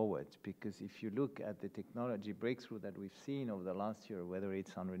looking forward. Because if you look at the technology breakthrough that we've seen over the last year, whether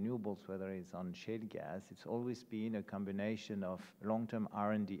it's on renewables, whether it's on shale gas, it's always been a combination of long-term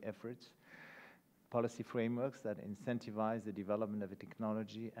R&D efforts, policy frameworks that incentivize the development of a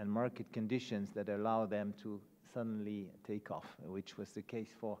technology, and market conditions that allow them to suddenly take off, which was the case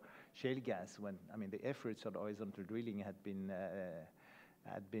for shale gas when, I mean, the efforts on horizontal drilling had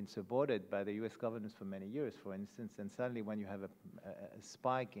been supported by the US government for many years, for instance, and suddenly when you have a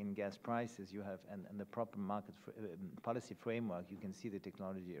spike in gas prices, you have, and the proper market policy framework, you can see the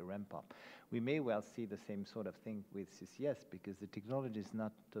technology ramp up. We may well see the same sort of thing with CCS, because the technology is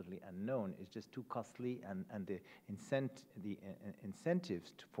not totally unknown, it's just too costly, and the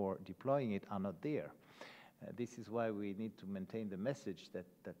incentives for deploying it are not there. This is why we need to maintain the message that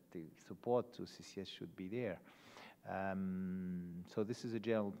the support to CCS should be there. So this is a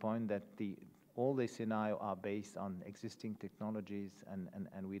general point, that all the scenarios are based on existing technologies,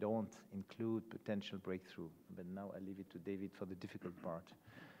 and we don't include potential breakthrough. But now I leave it to David for the difficult part.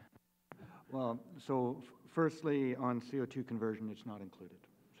 Well, so firstly, on CO2 conversion, it's not included.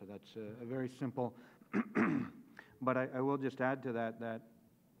 So that's a very simple, but I will just add to that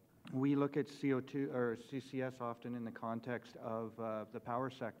we look at CO2 or CCS often in the context of the power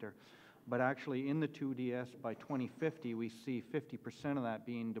sector, but actually in the 2DS by 2050, we see 50% of that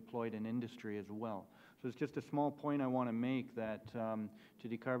being deployed in industry as well. So it's just a small point I want to make, that to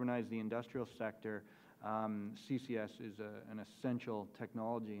decarbonize the industrial sector, CCS is an essential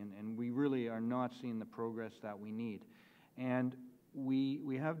technology, and we really are not seeing the progress that we need. And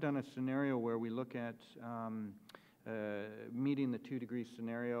we have done a scenario where we look at meeting the 2-degree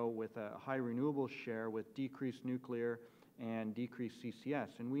scenario with a high renewable share, with decreased nuclear and decreased CCS,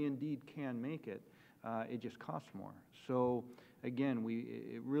 and we indeed can make it. It just costs more. So again,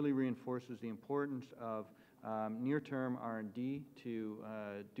 it really reinforces the importance of near-term R&D to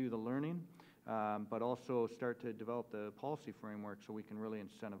do the learning, but also start to develop the policy framework so we can really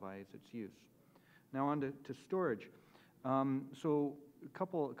incentivize its use. Now on to storage. So a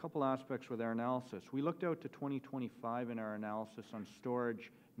couple aspects with our analysis. We looked out to 2025 in our analysis on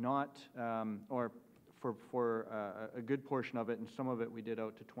storage, not or for a good portion of it, and some of it we did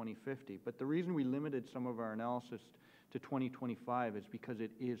out to 2050. But the reason we limited some of our analysis to 2025 is because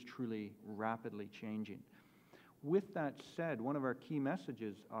it is truly rapidly changing. With that said, one of our key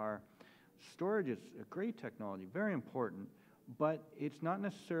messages are storage is a great technology, very important, but it's not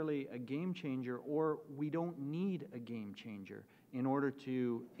necessarily a game changer, or we don't need a game changer in order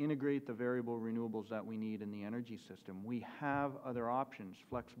to integrate the variable renewables that we need in the energy system. We have other options,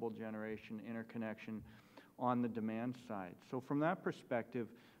 flexible generation, interconnection on the demand side. So from that perspective,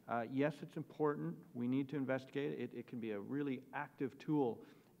 yes, it's important. We need to investigate it. It can be a really active tool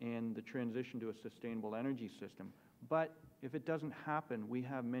in the transition to a sustainable energy system. But if it doesn't happen, we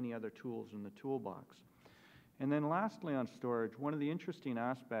have many other tools in the toolbox. And then lastly on storage, one of the interesting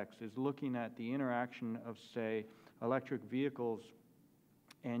aspects is looking at the interaction of, say, electric vehicles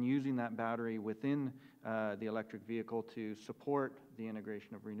and using that battery within the electric vehicle to support the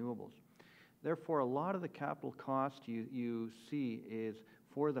integration of renewables. Therefore, a lot of the capital cost you see is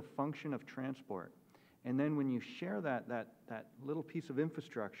for the function of transport. And then when you share that little piece of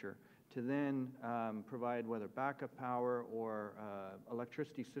infrastructure to then provide whether backup power or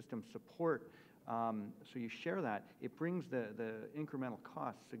electricity system support So you share that. It brings the incremental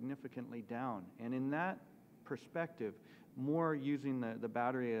cost significantly down. And in that perspective, more using the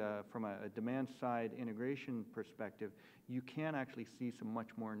battery from a demand-side integration perspective, you can actually see some much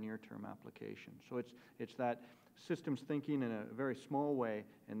more near-term application. So it's that systems thinking in a very small way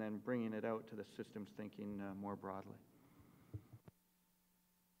and then bringing it out to the systems thinking more broadly.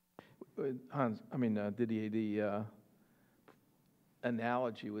 Hans, Didier, the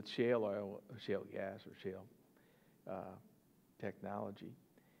analogy with shale oil, or shale gas, or shale technology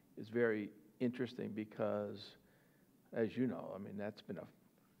is very interesting because, as you know, that's been a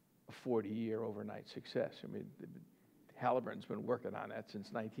 40-year overnight success. Halliburton's been working on that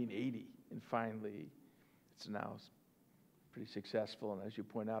since 1980, and finally it's now pretty successful. And as you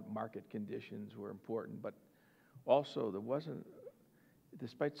point out, market conditions were important, but also there wasn't,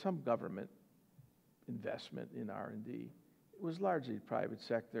 despite some government investment in R&D, it was largely private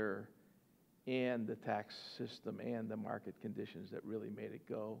sector and the tax system and the market conditions that really made it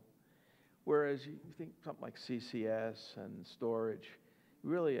go. Whereas you think something like CCS and storage,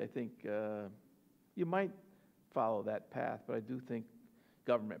 really I think you might follow that path, but I do think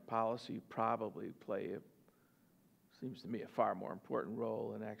government policy probably seems to me, a far more important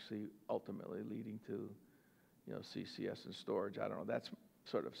role in actually ultimately leading to, CCS and storage. I don't know, that's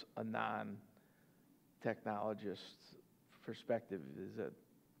sort of a non-technologist perspective. Is that,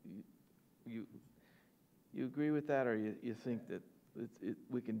 you agree with that, or you think that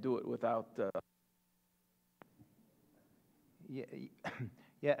we can do it without... Yeah,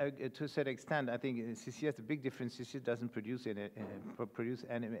 to a certain extent, I think CCS, the big difference, CCS doesn't produce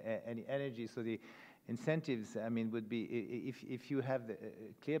any energy, so the incentives, would be, if you have the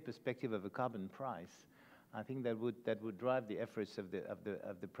clear perspective of a carbon price, I think that would drive the efforts of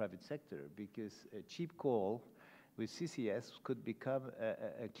the private sector, because cheap coal with CCS could become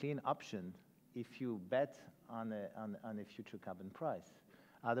a clean option if you bet on a future carbon price.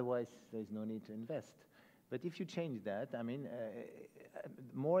 Otherwise, there's no need to invest. But if you change that,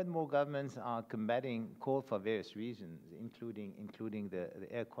 more and more governments are combating coal for various reasons, including the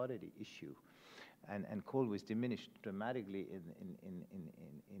air quality issue. And coal was diminished dramatically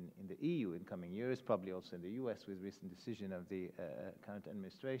in the EU in coming years, probably also in the US with recent decision of the current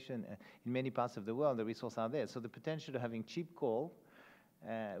administration. In many parts of the world, the resources are there. So the potential of having cheap coal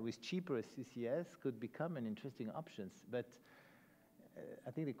with cheaper CCS could become an interesting option. But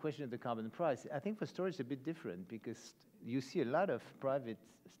I think the question of the carbon price, I think for storage is a bit different, because you see a lot of private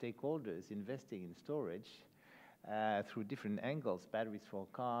stakeholders investing in storage through different angles, batteries for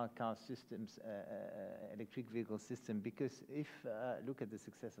car systems, electric vehicle system, because if look at the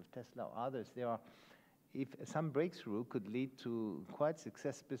success of Tesla or others, if some breakthrough could lead to quite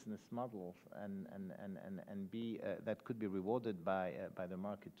success business models and be that could be rewarded by the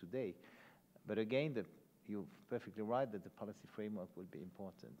market today. But again, you're perfectly right that the policy framework will be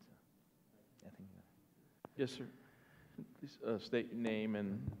important. I think. Yes, sir. Please state your name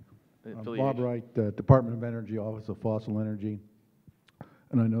and affiliation. Bob Wright, Department of Energy, Office of Fossil Energy.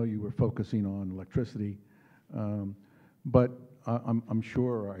 And I know you were focusing on electricity, but I'm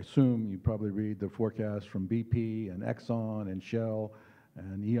sure, I assume you probably read the forecast from BP and Exxon and Shell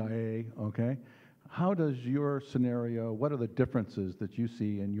and EIA, okay? How does your scenario, what are the differences that you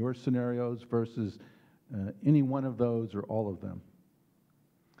see in your scenarios versus any one of those or all of them?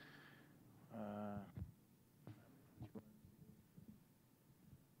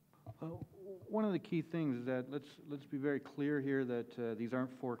 One of the key things is that let's be very clear here that these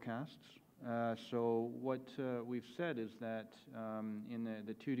aren't forecasts. So what we've said is that in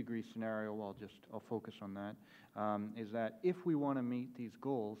the 2-degree scenario, I'll focus on that, is that if we want to meet these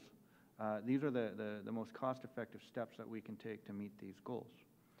goals, these are the most cost-effective steps that we can take to meet these goals.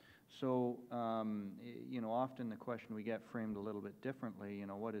 So, often the question we get framed a little bit differently,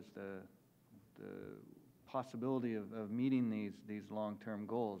 what is the possibility of meeting these long-term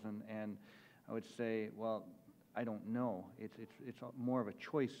goals? And I would say, well, I don't know. It's more of a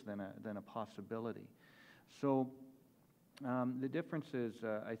choice than a possibility. So the difference is,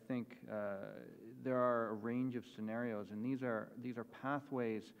 I think, there are a range of scenarios, and these are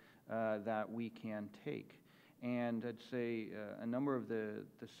pathways that we can take. And I'd say a number of the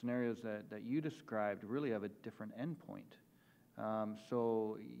scenarios that you described really have a different endpoint.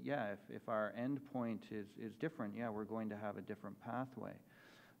 So yeah, if our endpoint is different, yeah, we're going to have a different pathway.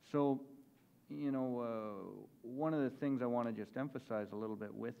 So, one of the things I want to just emphasize a little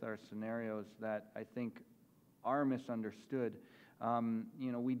bit with our scenarios that I think are misunderstood,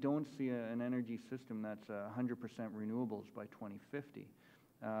 we don't see an energy system that's 100% renewables by 2050.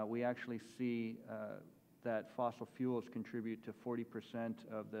 We actually see that fossil fuels contribute to 40%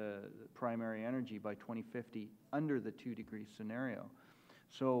 of the primary energy by 2050 under the 2-degree scenario.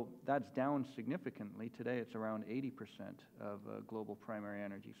 So that's down significantly. Today it's around 80% of global primary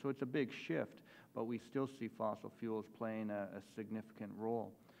energy. So it's a big shift, but we still see fossil fuels playing a significant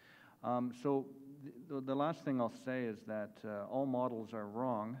role. So the last thing I'll say is that all models are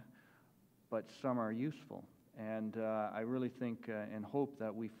wrong, but some are useful. And I really think and hope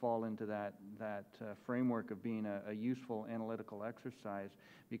that we fall into that framework of being a useful analytical exercise,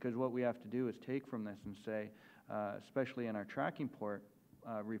 because what we have to do is take from this and say, especially in our tracking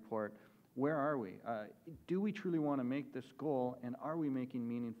report, where are we? Do we truly want to make this goal, and are we making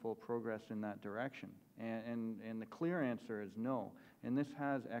meaningful progress in that direction? And the clear answer is no. And this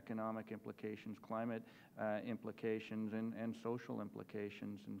has economic implications, climate implications, and social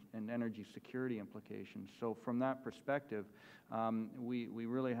implications, and energy security implications. So from that perspective, we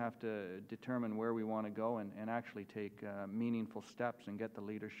really have to determine where we want to go and actually take meaningful steps and get the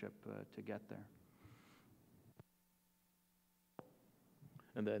leadership to get there.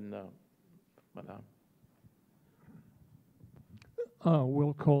 And then, Madame.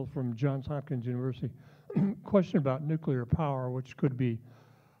 Will Cole from Johns Hopkins University. Question about nuclear power, which could be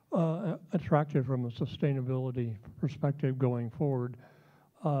attractive from a sustainability perspective going forward.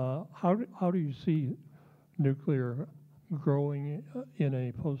 How do you see nuclear growing in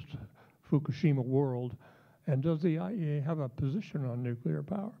a post-Fukushima world? And does the IEA have a position on nuclear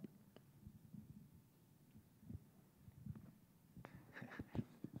power?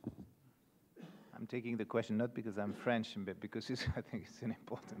 I'm taking the question not because I'm French, but because I think it's an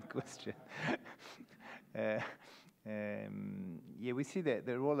important question. Yeah, we see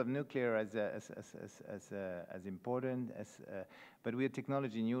the role of nuclear as important, but we are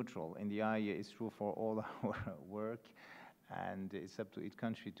technology neutral, and the IEA is true for all our work, and it's up to each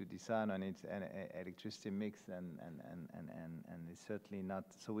country to decide on its electricity mix, and it's certainly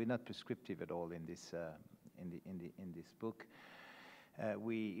not. So we're not prescriptive at all in this in this book.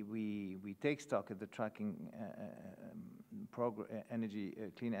 We take stock of the tracking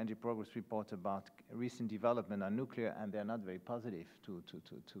clean energy progress report about recent development on nuclear, and they're not very positive, to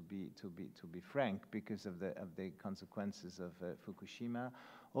be frank, because of the consequences of Fukushima.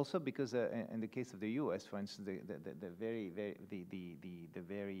 Also because in the case of the U.S., for instance, the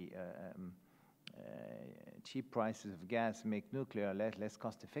very cheap prices of gas make nuclear less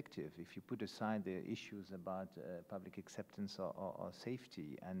cost effective if you put aside the issues about public acceptance or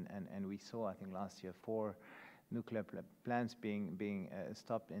safety. And we saw, I think last year, 4 nuclear plants being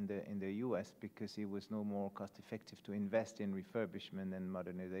stopped in the U.S. because it was no more cost effective to invest in refurbishment and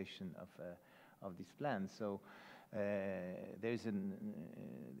modernization of these plants. So there's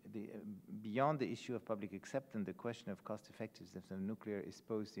beyond the issue of public acceptance, the question of cost effectiveness of nuclear is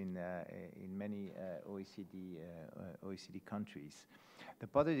posed in many OECD countries. The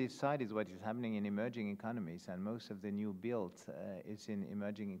positive side is what is happening in emerging economies, and most of the new build is in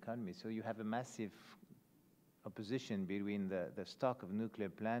emerging economies. So you have a massive opposition between the stock of nuclear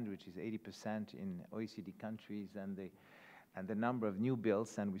plant, which is 80% in OECD countries, and the number of new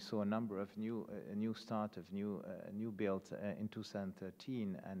builds, and we saw a number of new builds in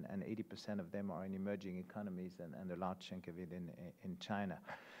 2013, and 80% of them are in emerging economies, and a large chunk of it in China.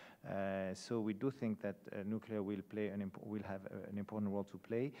 So we do think that nuclear will have an important role to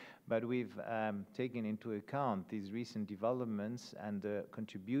play, but we've taken into account these recent developments, and the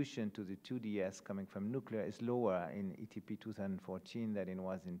contribution to the 2DS coming from nuclear is lower in ETP 2014 than it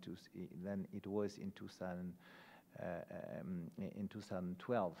was in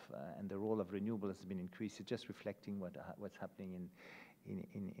 2012, and the role of renewables has been increased. It's just reflecting what's happening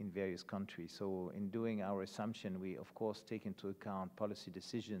in various countries. So in doing our assumption, we of course take into account policy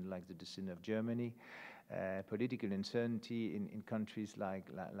decisions like the decision of Germany, political uncertainty in countries like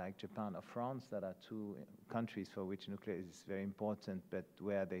Japan or France, that are 2 countries for which nuclear is very important, but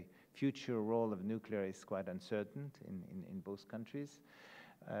where the future role of nuclear is quite uncertain in both countries.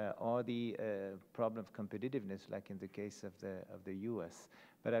 Or the problem of competitiveness, like in the case of the U.S.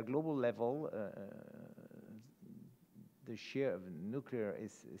 But at global level, the share of nuclear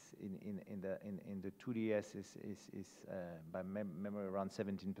is in the 2DS is by memory around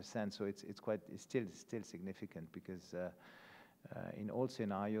 17%. So it's still significant, because in all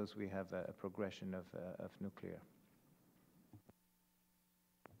scenarios we have a progression of nuclear.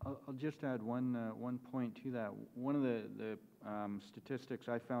 I'll just add one point to that. One of the statistics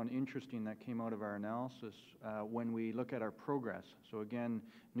I found interesting that came out of our analysis when we look at our progress. So again,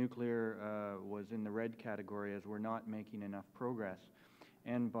 nuclear was in the red category as we're not making enough progress.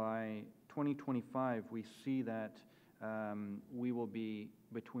 And by 2025, we see that we will be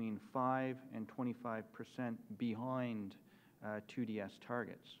between 5 and 25% behind 2DS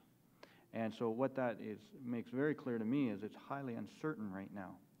targets. And so what that makes very clear to me is it's highly uncertain right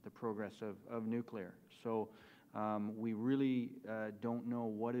now, the progress of nuclear. So we really don't know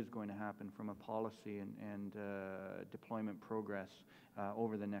what is going to happen from a policy and deployment progress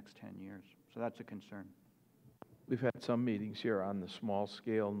over the next 10 years. So that's a concern. We've had some meetings here on the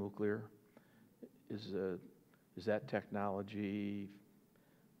small-scale nuclear. Is that technology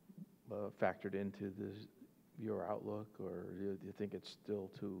factored into your outlook, or do you think it's still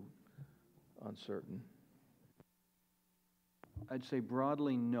too uncertain? I'd say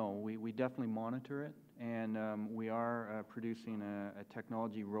broadly, no. We definitely monitor it, and we are producing a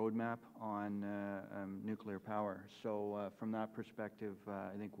technology roadmap on nuclear power. So from that perspective,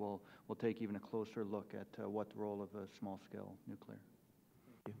 I think we'll take even a closer look at what the role of small-scale nuclear.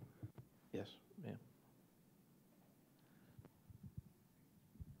 Thank you. Yes, ma'am.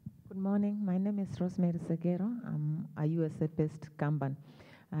 Good morning. My name is Rosemary Seguero. I'm a USA-based company.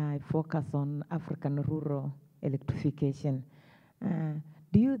 I focus on African rural electrification.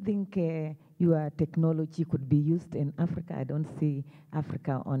 Do you think your technology could be used in Africa? I don't see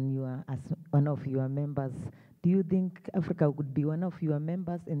Africa as one of your members. Do you think Africa would be one of your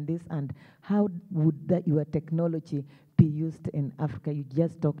members in this? And how would your technology be used in Africa? You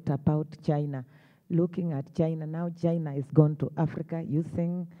just talked about China. Looking at China, now China is gone to Africa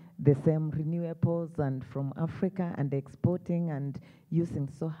using the same renewables and from Africa and exporting and using.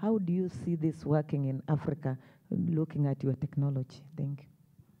 So how do you see this working in Africa, looking at your technology? Thank you.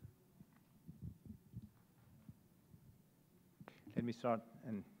 Let me start.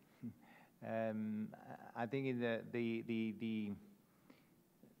 And I think in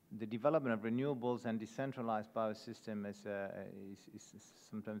the development of renewables and decentralized power system is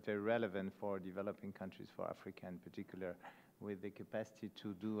sometimes very relevant for developing countries, for Africa in particular, with the capacity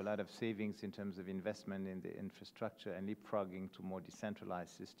to do a lot of savings in terms of investment in the infrastructure and leapfrogging to more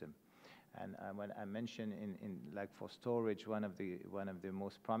decentralized system. And when I mentioned like for storage, one of the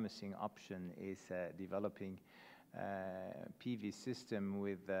most promising option is developing PV system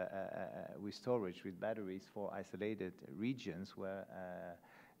with storage, with batteries for isolated regions where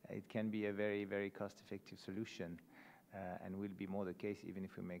it can be a very, very cost-effective solution, and will be more the case even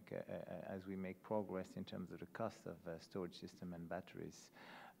if we make, as we make progress in terms of the cost of storage system and batteries.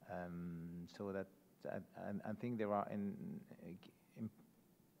 So that I think there are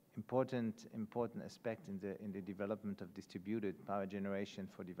important aspect in the development of distributed power generation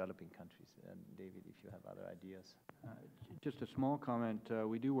for developing countries. David, if you have other ideas. Just a small comment.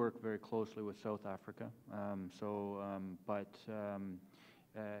 We do work very closely with South Africa.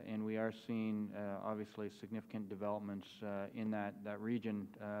 And we are seeing obviously significant developments in that region.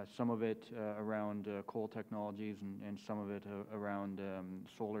 Some of it around coal technologies, and some of it around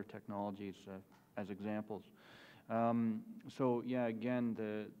solar technologies as examples. So yeah, again,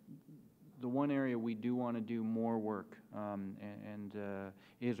 the one area we do want to do more work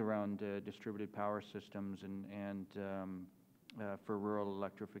is around distributed power systems and for rural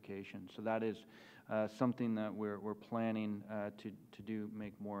electrification. So that is something that we're planning to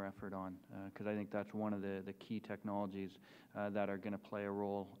make more effort on, because I think that's one of the key technologies that are going to play a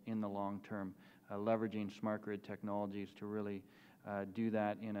role in the long term, leveraging smart grid technologies to really do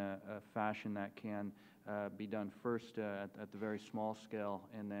that in a fashion that can be done first at the very small scale,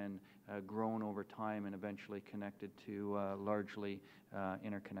 and then grown over time and eventually connected to largely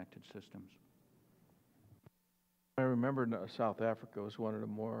interconnected systems. I remember South Africa was one of the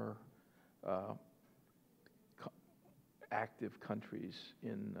more active countries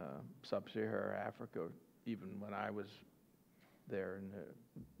in sub-Saharan Africa, even when I was there in the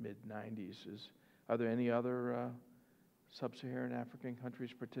mid-90s. Are there any other sub-Saharan African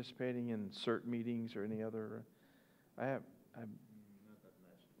countries participating in CERT meetings or any other? Not that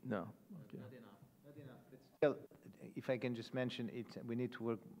much. No. Okay. Not enough. But still, if I can just mention it, we need to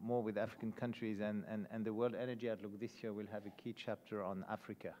work more with African countries, and the World Energy Outlook this year will have a key chapter on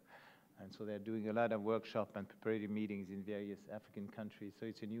Africa. And so they're doing a lot of workshop and preparatory meetings in various African countries. So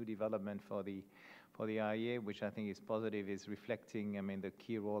it's a new development for the IEA, which I think is positive, is reflecting, I mean, the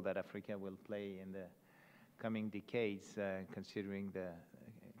key role that Africa will play in the coming decades, considering the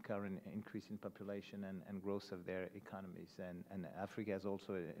current increase in population and growth of their economies. And Africa has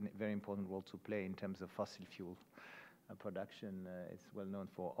also a very important role to play in terms of fossil fuel production. It's well known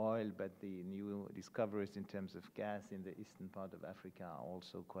for oil, but the new discoveries in terms of gas in the eastern part of Africa are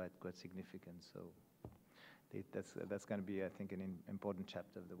also quite significant. So that's going to be, I think, an important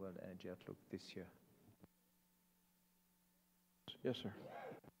chapter of the World Energy Outlook this year. Yes, sir.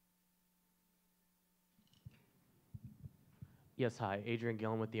 Yes, hi. Adrian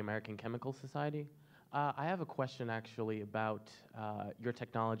Gillen with the American Chemical Society. I have a question actually about your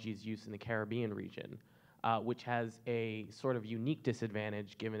technology's use in the Caribbean region, which has a sort of unique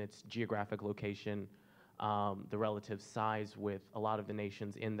disadvantage given its geographic location, the relative size with a lot of the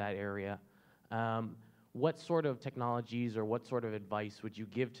nations in that area. What sort of technologies or what sort of advice would you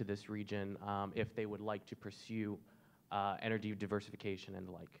give to this region if they would like to pursue energy diversification and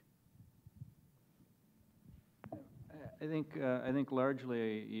the like? I think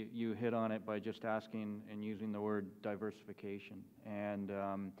largely you hit on it by just asking and using the word diversification. And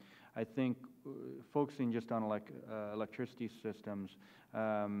I think focusing just on electricity systems,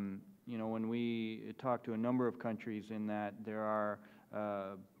 you know, when we talk to a number of countries in that there are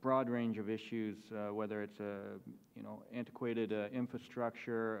a broad range of issues, whether it's you know, antiquated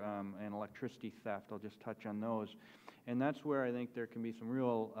infrastructure and electricity theft. I'll just touch on those. And that's where I think there can be some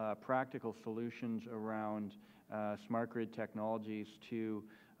real practical solutions around smart grid technologies to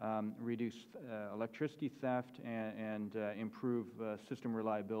reduce electricity theft and improve system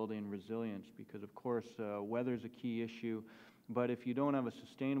reliability and resilience, because of course weather is a key issue, but if you don't have a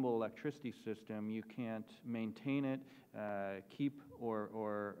sustainable electricity system, you can't maintain it, keep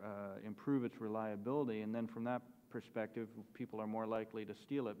or improve its reliability, and then from that perspective people are more likely to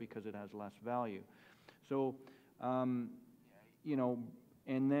steal it because it has less value. So you know,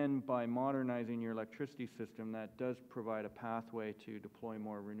 and then by modernizing your electricity system, that does provide a pathway to deploy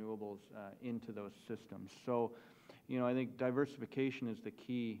more renewables into those systems. So, you know, I think diversification is the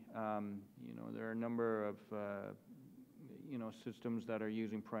key. You know, there are a number of, you know, systems that are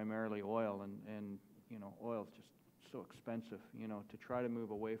using primarily oil, and you know, oil is just so expensive, you know, to try to move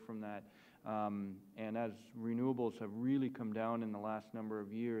away from that. And as renewables have really come down in the last number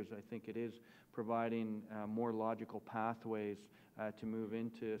of years, I think it is providing more logical pathways to move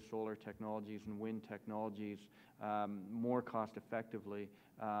into solar technologies and wind technologies more cost effectively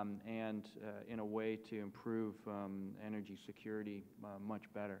and in a way to improve energy security much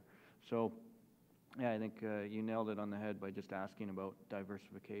better. So yeah, I think you nailed it on the head by just asking about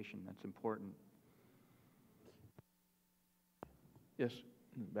diversification. That's important. Yes,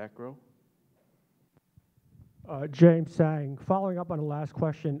 back row. James Sang, following up on the last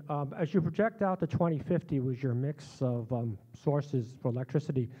question, as you project out to 2050 with your mix of sources for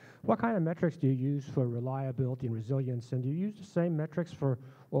electricity, what kind of metrics do you use for reliability and resilience? And do you use the same metrics for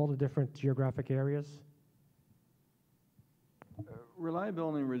all the different geographic areas?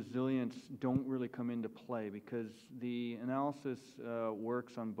 Reliability and resilience don't really come into play because the analysis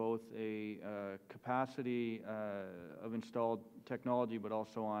works on both a capacity of installed technology, but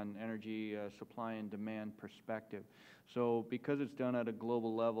also on energy supply and demand perspective. So because it's done at a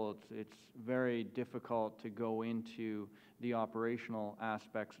global level, it's very difficult to go into the operational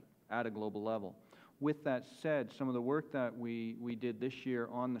aspects at a global level. With that said, some of the work that we did this year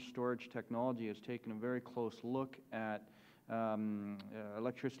on the storage technology has taken a very close look at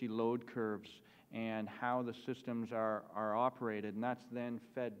electricity load curves and how the systems are operated, and that's then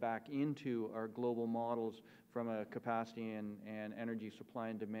fed back into our global models from a capacity and energy supply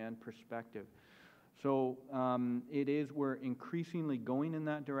and demand perspective. So we're increasingly going in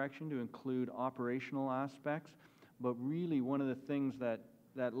that direction to include operational aspects, but really one of the things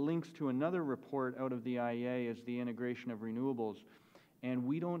that links to another report out of the IEA is the integration of renewables. And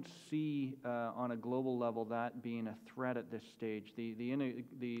we don't see on a global level that being a threat at this stage.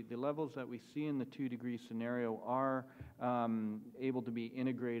 The levels that we see in the 2-degree scenario are able to be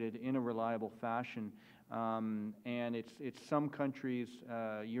integrated in a reliable fashion. And it's some countries,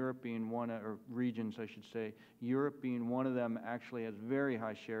 Europe being one, or regions I should say, Europe being one of them actually has very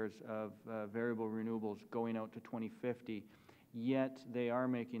high shares of variable renewables going out to 2050. Yet they are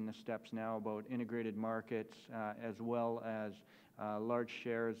making the steps now about integrated markets as well as large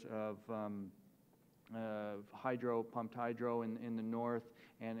shares of hydro, pumped hydro in the north,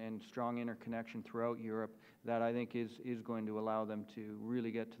 and strong interconnection throughout Europe that I think is going to allow them to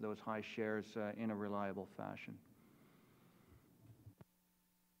really get to those high shares in a reliable fashion.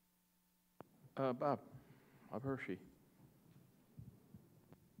 Bob Hershey.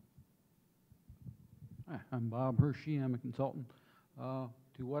 Hi, I'm Bob Hershey. I'm a consultant.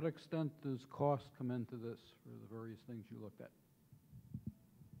 To what extent does cost come into this for the various things you looked at?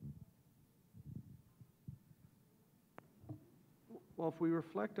 Well, if we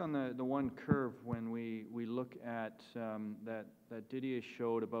reflect on the one curve when we look at that Didier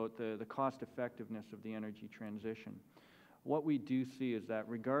showed about the cost effectiveness of the energy transition, what we do see is that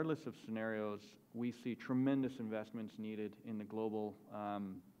regardless of scenarios, we see tremendous investments needed in the global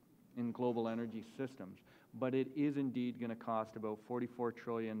energy systems. but it is indeed going to cost about $44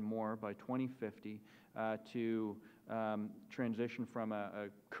 trillion more by 2050 to transition from a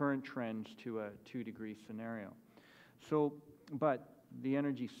current trends to a 2-degree scenario. So, but the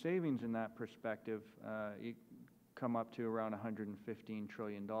energy savings in that perspective come up to around $115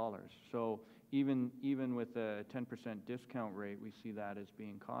 trillion. So even with a 10% discount rate, we see that as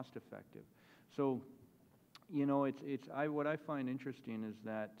being cost effective. So, you know, what I find interesting is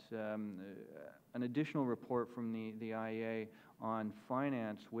that an additional report from the IEA on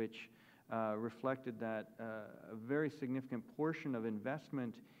finance, which reflected that a very significant portion of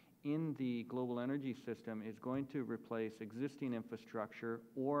investment in the global energy system is going to replace existing infrastructure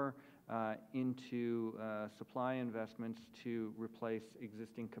or into supply investments to replace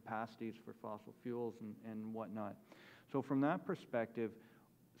existing capacities for fossil fuels and whatnot. So from that perspective,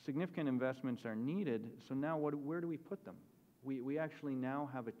 significant investments are needed. So now where do we put them? We actually now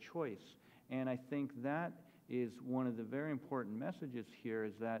have a choice. And I think that is one of the very important messages here,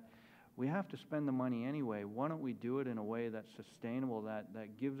 is that we have to spend the money anyway. Why don't we do it in a way that's sustainable,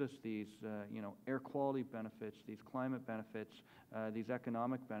 that gives us these you know, air quality benefits, these climate benefits, these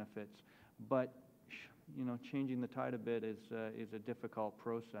economic benefits. But you know, changing the tide a bit is a difficult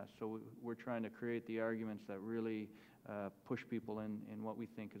process. So we're trying to create the arguments that really push people in what we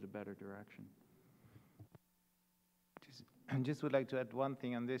think is a better direction. I just would like to add one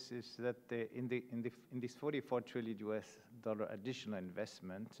thing on this, is that in this $44 trillion additional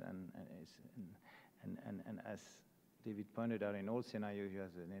investment, and as David pointed out, in all scenarios, you have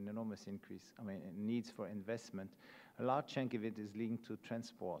an enormous increase, needs for investment. A large chunk of it is linked to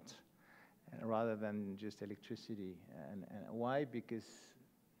transport rather than just electricity. And why? Because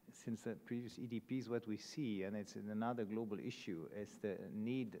since the previous EDPs, what we see, and it's another global issue, is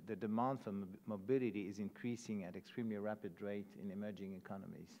the demand for mobility is increasing at extremely rapid rate in emerging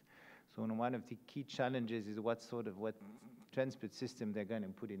economies. So one of the key challenges is what transport system they're going to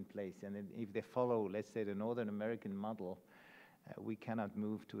put in place. And if they follow, let's say, the Northern American model, we cannot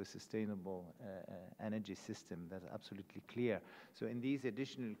move to a sustainable energy system. That's absolutely clear. So in these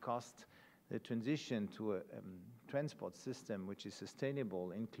additional costs, the transition to a transport system which is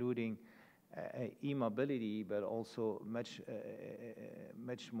sustainable, including e-mobility, but also much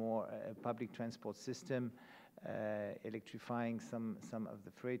more public transport system, electrifying some of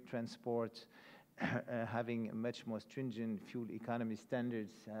the freight transport, having much more stringent fuel economy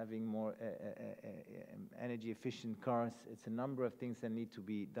standards, having more energy efficient cars. It's a number of things that need to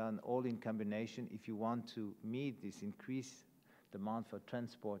be done all in combination if you want to meet this increased demand for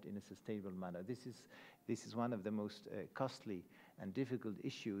transport in a sustainable manner. This is one of the most costly and difficult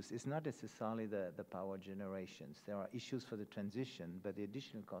issues. It's not necessarily the power generations. There are issues for the transition, but the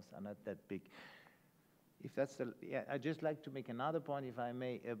additional costs are not that big. If that's I'd just like to make another point, if I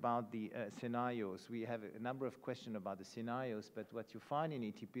may, about the scenarios. We have a number of questions about the scenarios, but what you find in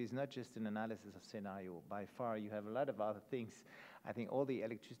ETP is not just an analysis of scenario. By far, you have a lot of other things. I think all the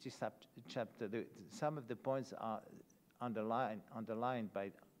electricity chapter, some of the points are underlined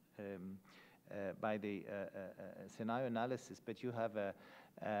by the scenario analysis, but you have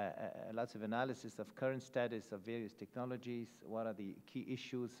lots of analysis of current status of various technologies, what are the key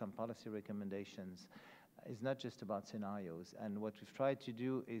issues, some policy recommendations. It's not just about scenarios. And what we've tried to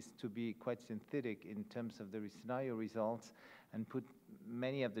do is to be quite synthetic in terms of the scenario results and put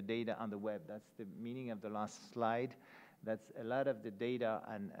many of the data on the web. That's the meaning of the last slide. That's a lot of the data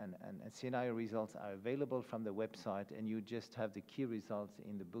and scenario results are available from the website, and you just have the key results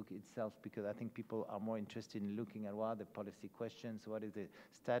in the book itself, because I think people are more interested in looking at what are the policy questions, what is the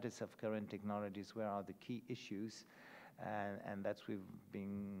status of current technologies, where are the key issues, and that's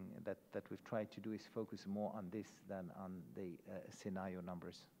that we've tried to do is focus more on this than on the scenario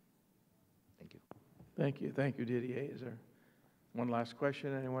numbers. Thank you. Thank you, Didier. Is there one last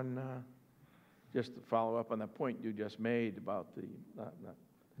question? Anyone? Just to follow up on that point you just made about the,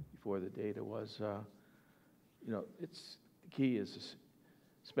 before the data was, you know, the key is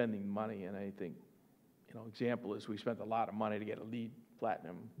spending money, and I think, you know, example is we spent a lot of money to get a LEED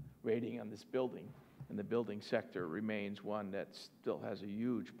Platinum rating on this building, and the building sector remains one that still has a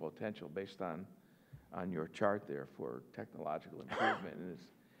huge potential based on your chart there for technological improvement. And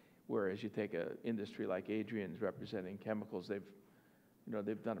whereas you take an industry like Adrian's representing chemicals,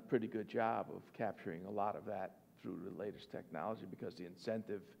 they've done a pretty good job of capturing a lot of that through the latest technology, because the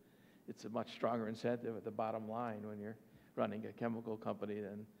incentive, it's a much stronger incentive at the bottom line when you're running a chemical company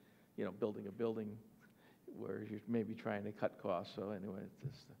than, you know, building a building where you're maybe trying to cut costs. So anyway,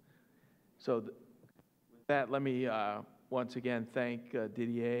 with that, let me once again thank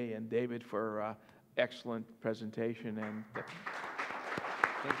Didier and David for excellent presentation. And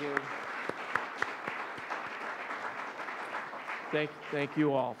thank you. Thank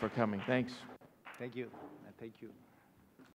you all for coming. Thanks. Thank you. Thank you.